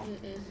 No?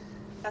 Mm-mm.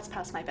 That's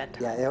past my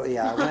bedtime.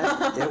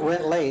 It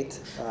went late.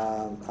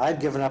 I'd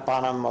given up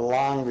on them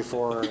long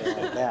before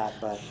that,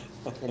 but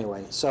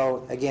anyway.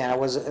 So again, it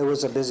was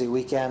a busy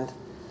weekend,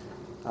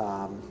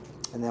 and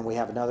then we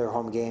have another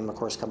home game, of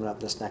course, coming up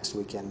this next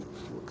weekend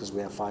because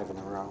we have 5 in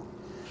a row.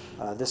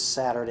 This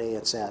Saturday,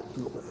 it's at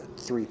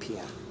 3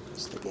 p.m.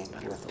 is the game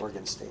with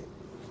Oregon State.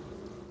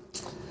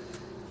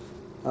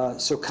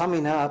 So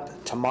coming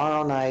up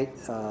tomorrow night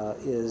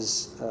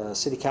is a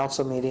city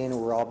council meeting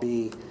where I'll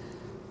be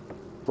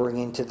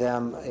bringing to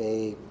them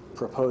a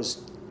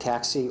proposed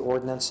taxi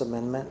ordinance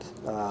amendment.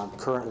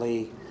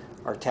 Currently,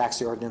 our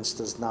taxi ordinance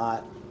does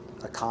not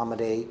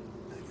accommodate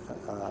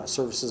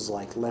services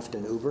like Lyft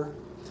and Uber.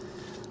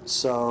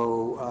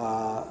 So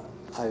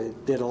I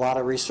did a lot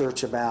of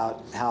research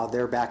about how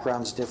their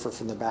backgrounds differ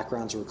from the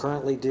backgrounds we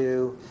currently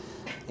do,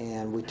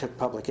 and we took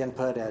public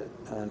input at,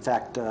 in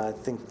fact, I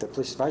think the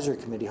Police Advisory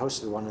Committee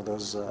hosted one of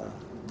those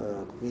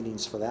the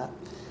meetings for that.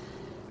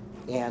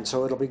 And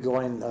so it'll be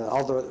going,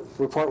 all the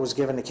report was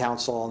given to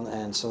council,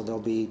 and so they'll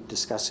be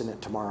discussing it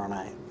tomorrow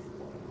night.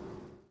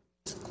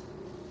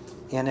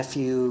 And if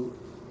you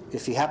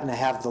happen to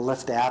have the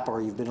Lyft app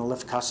or you've been a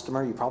Lyft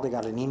customer, you probably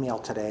got an email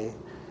today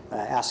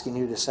asking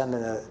you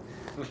to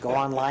go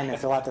online and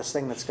fill out this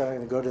thing that's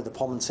going to go to the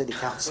Pullman City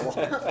Council.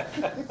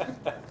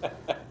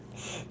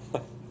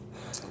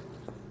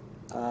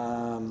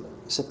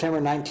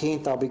 September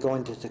 19th, I'll be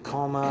going to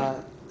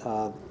Tacoma.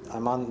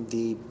 I'm on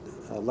the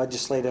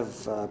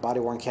legislative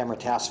body-worn camera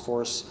task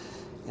force,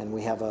 and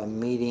we have a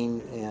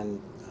meeting,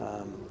 and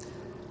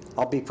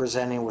I'll be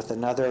presenting with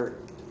another,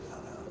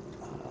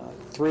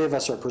 3 of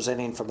us are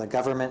presenting from the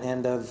government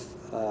end of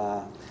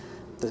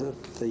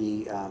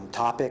the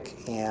topic,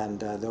 and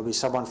there'll be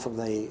someone from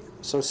the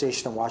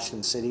Association of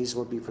Washington Cities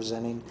will be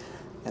presenting,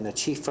 and a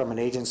chief from an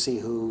agency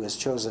who has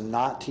chosen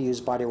not to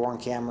use body-worn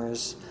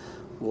cameras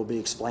will be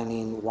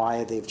explaining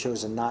why they've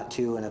chosen not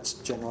to, and it's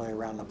generally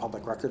around the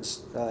public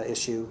records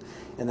issue.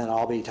 And then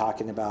I'll be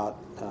talking about,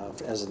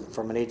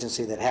 from an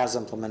agency that has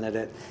implemented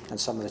it, and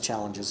some of the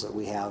challenges that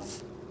we have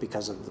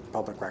because of the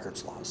public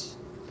records laws.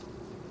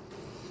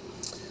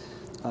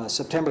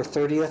 September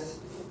 30th,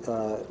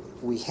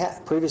 we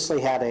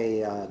previously had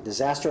a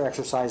disaster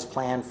exercise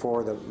plan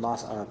for the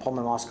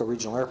Pullman-Moscow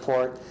Regional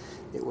Airport.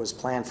 It was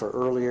planned for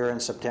earlier in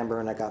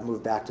September, and it got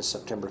moved back to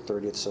September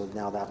 30th, so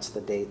now that's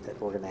the date that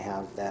we're going to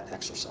have that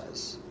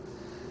exercise.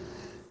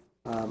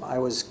 I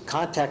was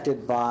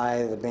contacted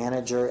by the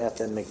manager at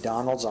the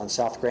McDonald's on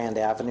South Grand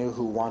Avenue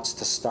who wants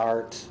to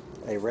start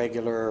a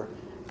regular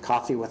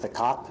Coffee with a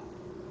Cop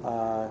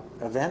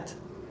event.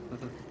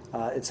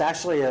 It's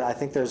actually, I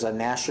think there's a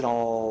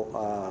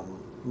national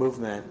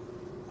movement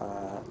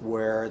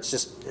where it's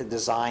just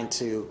designed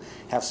to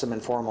have some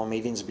informal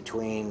meetings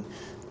between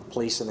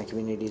police and the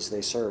communities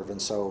they serve.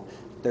 And so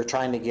they're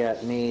trying to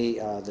get me,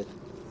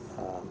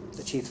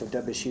 the chief of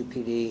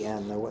WSUPD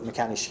and the Whitman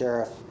County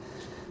Sheriff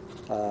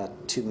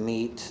to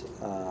meet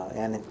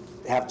and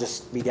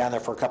just be down there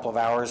for a couple of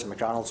hours.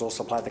 McDonald's will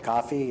supply the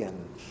coffee and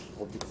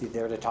we'll be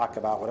there to talk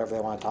about whatever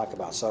they want to talk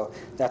about. So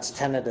that's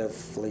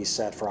tentatively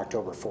set for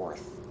October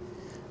 4th.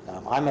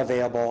 I'm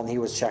available, and he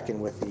was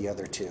checking with the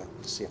other two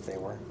to see if they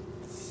were.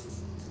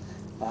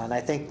 And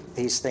I think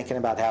he's thinking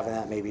about having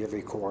that maybe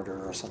every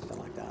quarter or something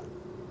like that.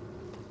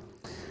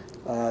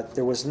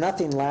 There was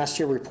nothing last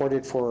year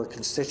reported for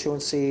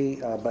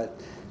constituency, but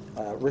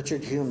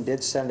Richard Hume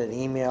did send an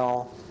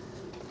email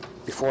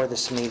before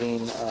this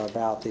meeting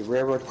about the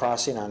railroad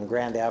crossing on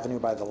Grand Avenue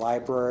by the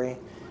library.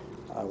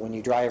 When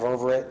you drive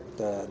over it,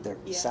 there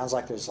sounds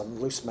like there's some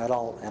loose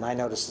metal, and I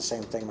noticed the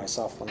same thing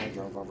myself when I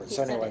drove over it. He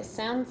So said anyway, it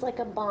sounds like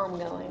a bomb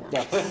going on.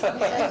 yeah. I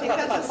think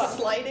that's a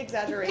slight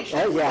exaggeration.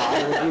 Yeah,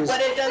 I would use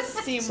But it does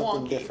seem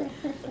something wonky.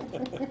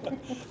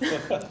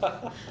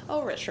 different.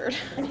 Oh, Richard.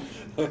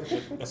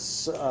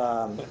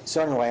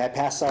 So anyway, I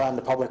passed that on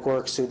to Public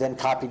Works, who then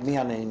copied me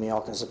on an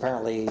email, because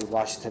apparently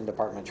Washington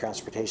Department of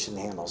Transportation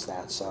handles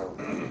that, so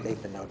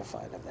they've been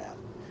notified of that.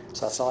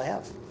 So that's all I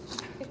have.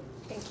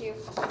 Thank you.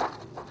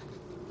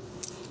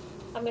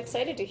 I'm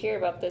excited to hear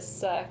about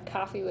this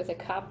Coffee with a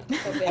Cop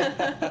event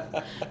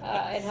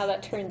and how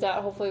that turns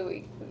out. Hopefully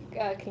we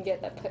can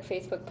get that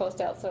Facebook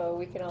post out so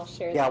we can all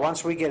share Yeah, that.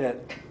 once we get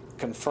it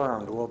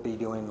confirmed, we'll be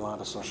doing a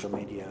lot of social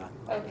media.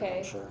 Okay.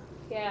 I'm sure.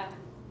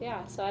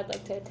 Yeah, so I'd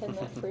like to attend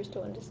that first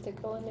one just to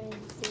go in there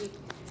and see.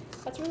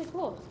 That's really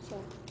cool. So,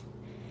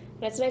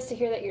 and it's nice to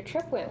hear that your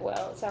trip went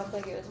well. It sounds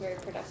like it was very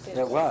productive.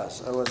 It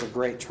was a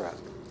great trip.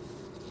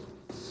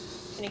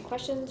 Any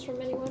questions from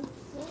anyone?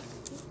 No?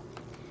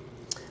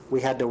 We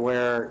had to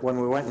wear,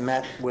 when we went and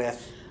met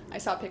with, I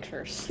saw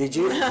pictures. did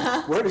you,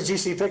 where did you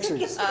see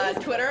pictures?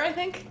 Twitter, I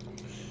think.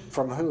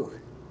 From who?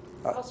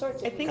 All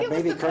sorts I of think it was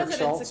Maybe the Kirk president's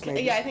Schultz, account.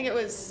 maybe? Yeah, I think it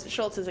was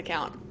Schultz's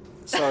account.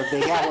 So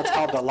they have what's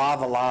called the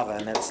lava,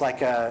 and it's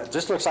like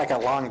just looks like a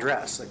long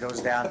dress that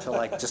goes down to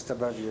like just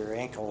above your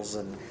ankles,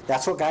 and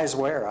that's what guys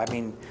wear. I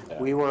mean,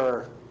 we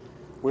were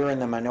in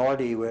the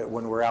minority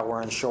when we're out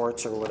wearing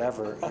shorts or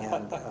whatever,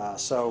 and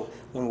so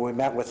when we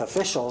met with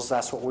officials,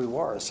 that's what we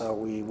wore. So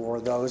we wore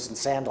those and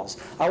sandals.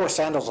 I wore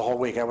sandals the whole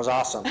week. It was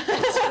awesome.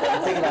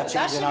 I'm thinking about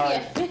changing our.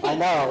 I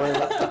know,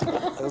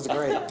 it was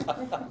great.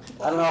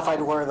 I don't know if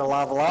I'd wear the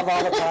lava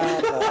all the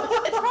time.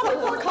 But It's probably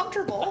more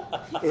comfortable.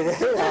 it is.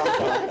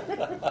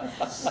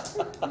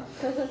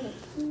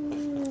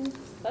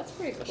 That's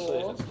pretty Especially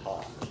if cool. it's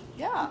hot.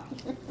 Yeah.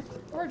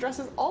 I wear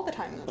dresses all the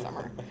time in the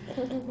summer.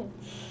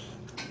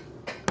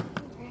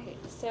 Right.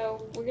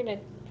 So we're gonna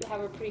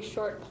have a pretty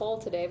short poll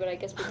today, but I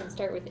guess we can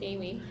start with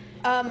Amy.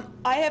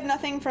 I have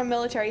nothing from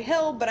Military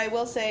Hill, but I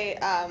will say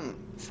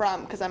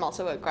because I'm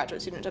also a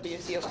graduate student at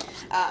WSU,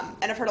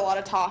 and I've heard a lot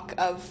of talk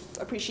of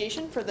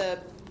appreciation for the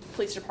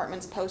police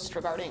department's post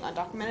regarding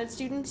undocumented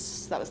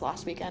students. That was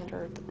last weekend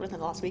or within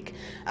the last week.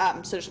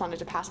 So just wanted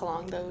to pass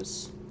along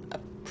those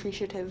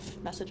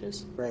appreciative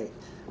messages. Great.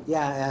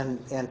 Yeah,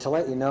 and to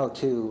let you know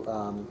too,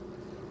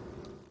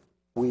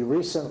 we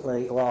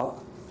recently,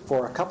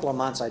 for a couple of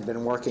months, I'd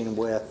been working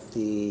with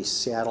the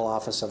Seattle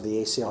office of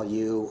the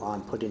ACLU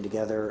on putting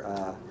together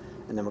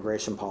an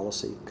immigration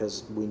policy,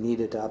 because we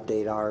needed to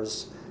update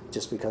ours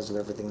just because of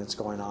everything that's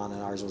going on,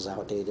 and ours was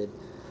outdated.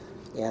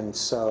 And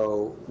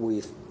so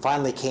we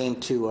finally came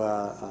to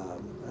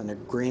an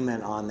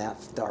agreement on that,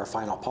 our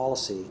final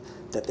policy,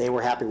 that they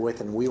were happy with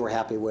and we were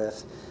happy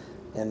with.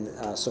 And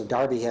so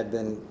Darby had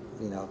been,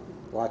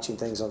 watching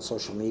things on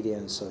social media,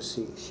 and so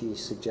she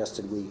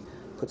suggested we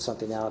put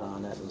something out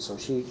on it, and so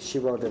she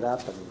wrote it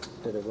up and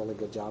did a really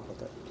good job with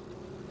it.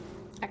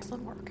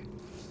 Excellent work.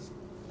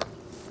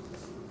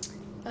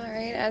 All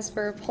right, as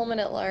for Pullman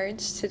at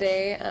large,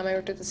 today I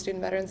worked with the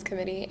Student Veterans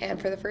Committee, and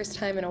for the first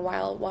time in a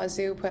while,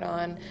 Wazoo put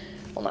on,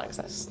 well,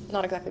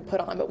 not exactly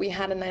put on, but we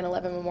had a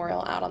 9/11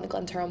 memorial out on the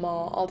Glentil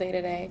Mall all day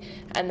today,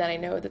 and then I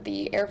know that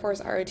the Air Force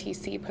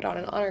ROTC put on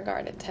an honor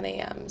guard at 10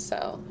 a.m.,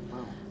 so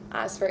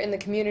as for in the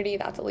community,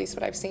 that's at least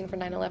what I've seen for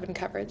 9/11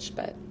 coverage,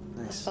 but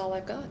that's all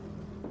I've got.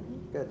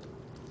 Good.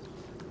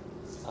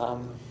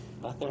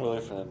 Nothing really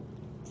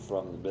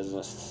from the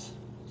business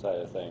side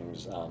of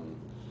things. Of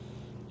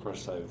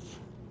course, I've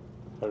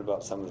heard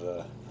about some of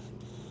the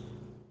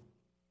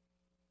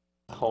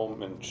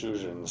home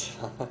intrusions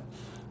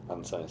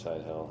on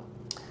Sunnyside Hill.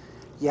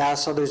 Yeah,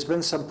 so there's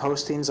been some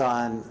postings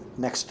on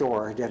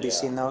Nextdoor. Have you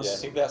seen those? Yeah, I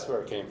think that's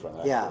where it came from,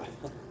 actually. Yeah.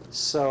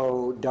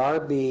 So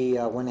Darby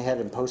went ahead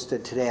and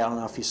posted today. I don't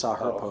know if you saw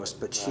her post,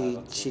 but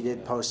she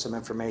did post some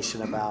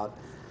information about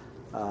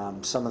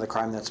some of the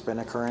crime that's been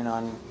occurring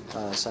on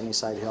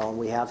Sunnyside Hill. And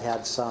we have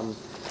had some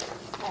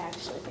I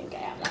actually think I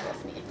have that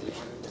with me if you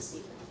wanted to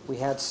see. We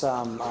had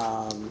some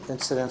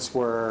incidents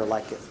where,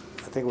 like,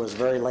 I think it was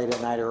very late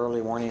at night or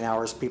early morning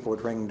hours, people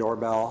would ring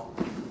doorbell,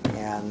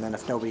 and then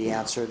if nobody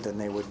answered, then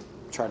they would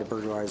try to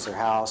burglarize their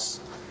house.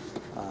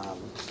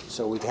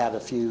 So we've had a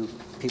few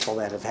people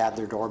that have had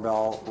their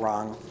doorbell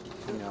rung,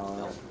 you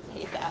know. I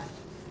hate that.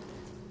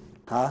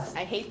 Huh?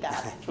 I hate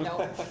that. No.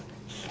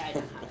 Yeah, I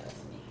don't have it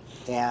with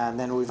me. And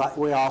then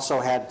we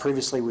also had,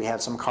 previously we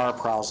had some car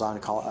prowls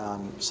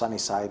on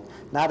Sunnyside.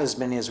 Not as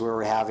many as we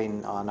were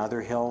having on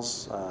other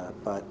hills,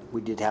 but we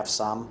did have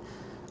some.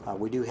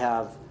 We do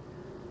have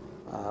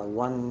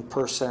one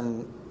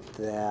person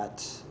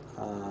that,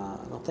 I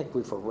don't think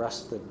we've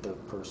arrested the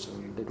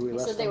person. Did we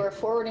arrest So they them? were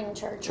forwarding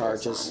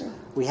charges.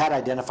 We had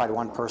identified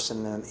one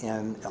person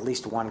in at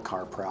least one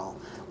car prowl.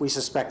 We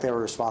suspect they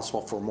were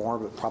responsible for more,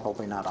 but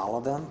probably not all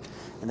of them.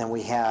 And then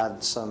we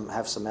had some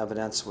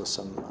evidence with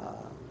some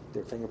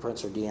their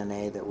fingerprints or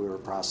DNA that we were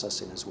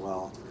processing as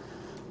well.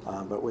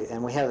 But we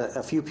had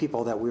a few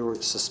people that we were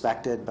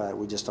suspected, but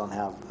we just don't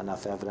have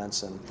enough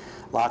evidence. And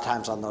a lot of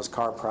times on those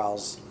car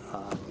prowls,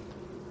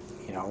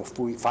 you know, if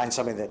we find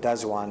somebody that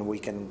does one, we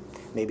can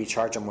maybe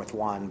charge them with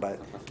one, but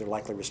they're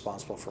likely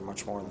responsible for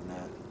much more than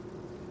that.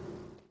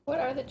 What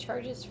are the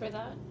charges for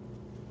that?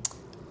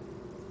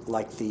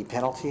 Like the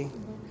penalty?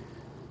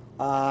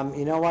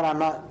 You know what?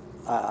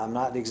 I'm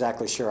not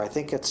exactly sure. I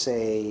think it's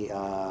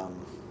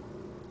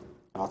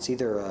well, it's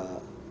either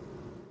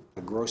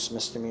a gross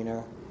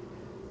misdemeanor,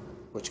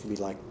 which could be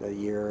like a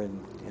year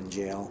in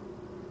jail.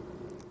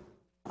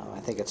 I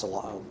think it's a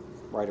lot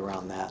right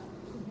around that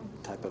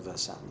type of a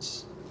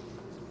sentence.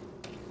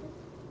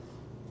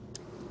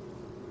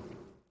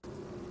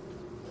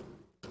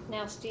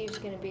 Now Steve's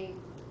gonna be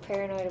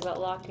paranoid about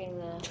locking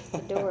the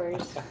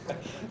doors.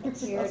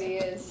 He already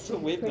is.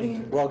 We've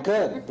been, Well,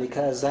 good,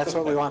 because that's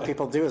what we want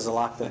people to do, is to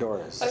lock the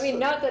doors. I mean,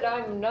 not that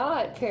I'm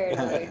not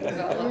paranoid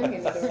about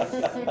locking the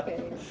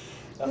doors.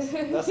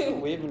 that's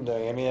what we've been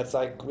doing. I mean, it's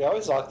like we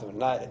always lock them at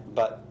night,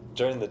 but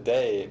during the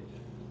day,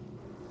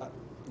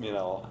 you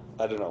know,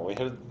 I don't know. We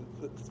heard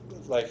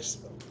like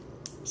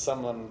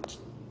someone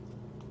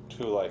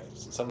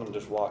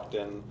just walked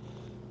in.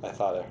 I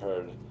thought I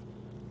heard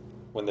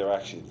when they were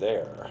actually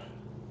there,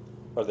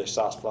 or they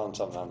found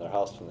something on their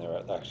house when they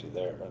were actually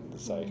there, and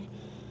it's like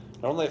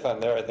normally if I'm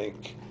there, I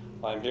think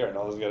I'm here, and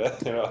I was gonna,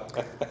 you know.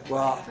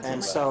 Well,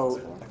 and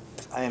so,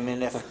 I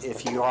mean,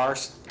 if you are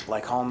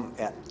like home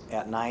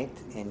at night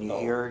and you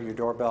hear your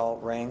doorbell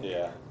ring,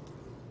 Yeah.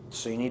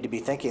 so you need to be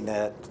thinking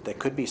that there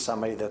could be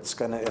somebody that's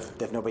gonna,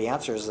 if nobody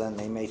answers, then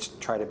they may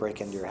try to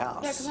break into your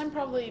house. Yeah, because I'm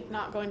probably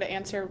not going to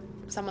answer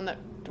someone that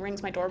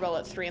rings my doorbell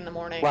at 3 in the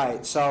morning.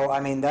 Right, so, I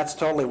mean, that's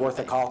totally worth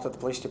a call to the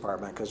police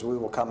department, because we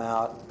will come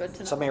out, Good to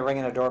know. somebody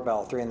ringing a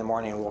doorbell at 3 in the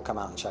morning, we'll come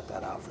out and check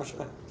that out for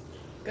sure.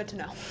 Good to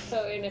know.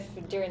 So, and if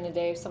during the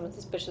day, if someone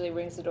suspiciously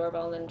rings the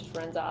doorbell and then just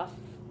runs off?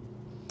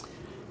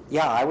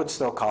 Yeah, I would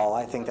still call.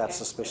 I think that's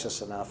Okay.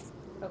 suspicious enough,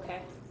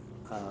 Okay,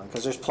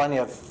 because there's plenty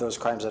of those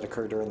crimes that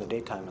occur during the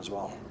daytime as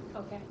well.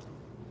 okay.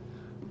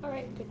 All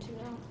right, good to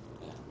know.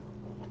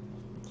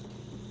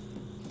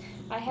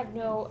 I have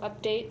no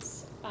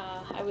updates.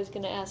 I was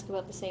gonna ask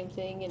about the same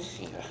thing, and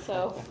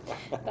so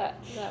that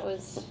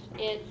was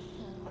it.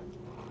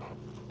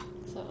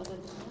 So other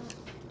than that,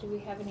 do we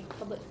have any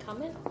public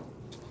comment?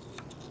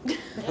 No?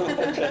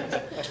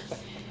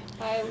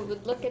 I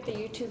would look at the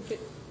YouTube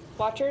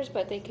watchers,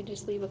 but they could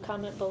just leave a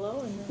comment below,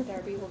 and then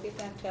Darby will get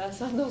back to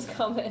us on those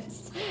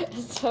comments.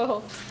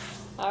 So,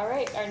 all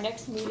right, our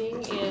next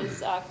meeting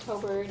is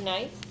October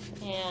 9th,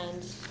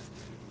 and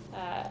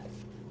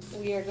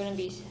we are going to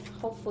be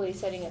hopefully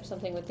setting up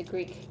something with the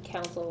Greek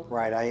Council.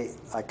 Right,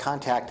 I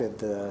contacted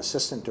the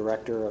assistant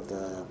director of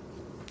the,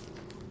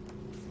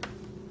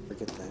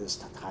 forget his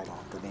title,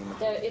 the name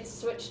of it. It's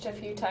switched a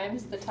few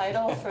times, the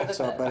title for the,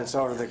 So, but it's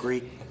over the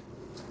Greek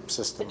the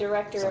system.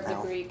 director somehow.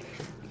 of the Greek.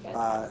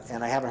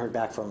 And I haven't heard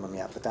back from them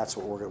yet, but that's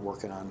what we're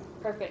working on.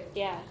 Perfect,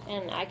 yeah,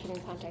 and I can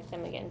contact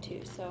them again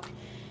too, so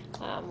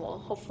we'll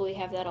hopefully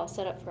have that all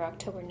set up for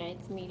October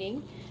 9th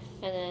meeting.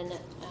 And then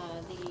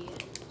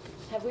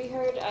have we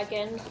heard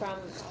again from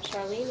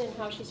Charlene and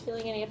how she's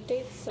feeling? Any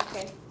updates?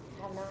 Okay.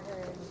 Have not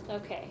heard.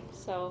 Okay,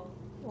 so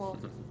well,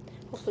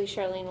 hopefully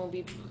Charlene will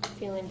be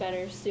feeling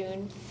better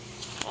soon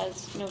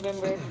as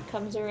November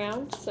comes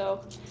around.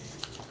 So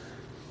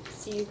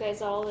see you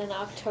guys all in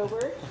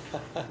October.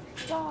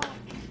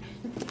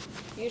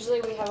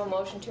 Usually we have a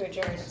motion to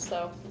adjourn,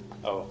 so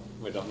Oh,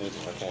 we don't need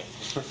to. Okay.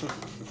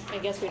 I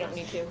guess we don't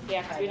need to.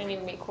 Yeah, 'cause we didn't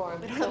even meet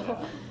quorum. So.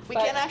 We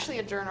But- can't actually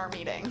adjourn our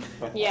meeting.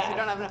 Yeah. We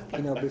don't have enough You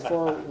people. know,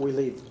 before we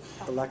leave,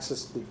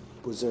 Alexis,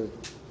 was there,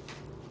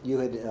 you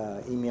had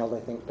emailed, I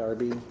think,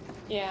 Darby?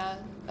 Yeah,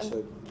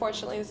 So-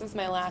 unfortunately, this is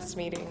my last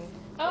meeting.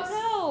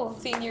 Oh no!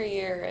 Senior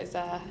year is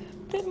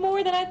bit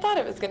more than I thought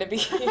it was going to be.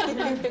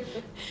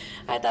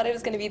 I thought it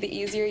was going to be the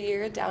easier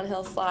year,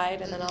 downhill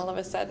slide, and then all of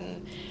a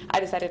sudden I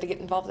decided to get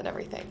involved in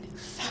everything.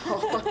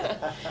 So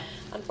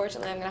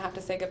unfortunately I'm going to have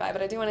to say goodbye,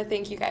 but I do want to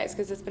thank you guys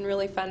because it's been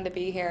really fun to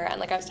be here. And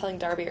like I was telling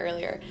Darby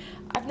earlier,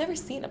 I've never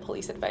seen a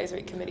police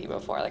advisory committee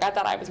before. Like I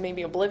thought I was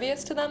maybe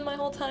oblivious to them my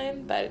whole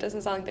time, but it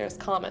doesn't sound like there's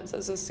common, so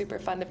this is super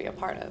fun to be a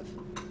part of.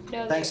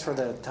 No, Thanks for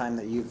the time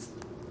that you've,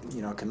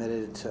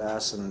 committed to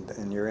us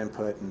and your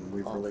input, and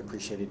we've really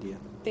appreciated you.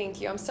 Thank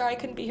you. I'm sorry I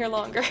couldn't be here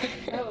longer.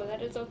 No,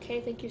 that is okay.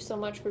 Thank you so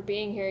much for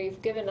being here.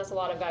 You've given us a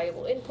lot of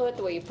valuable input,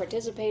 the way you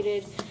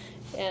participated,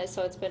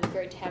 so it's been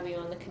great to have you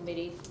on the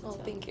committee. Oh, So,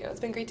 thank you. It's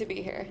been great to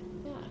be here.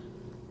 yeah,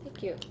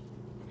 thank you.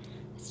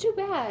 It's too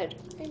bad.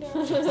 I know.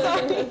 I'm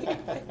sorry.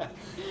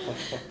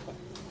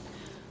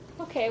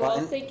 Okay, Well, well,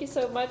 and- thank you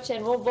so much,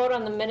 and we'll vote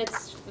on the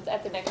minutes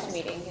at the next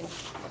meeting and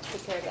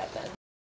take care of that then.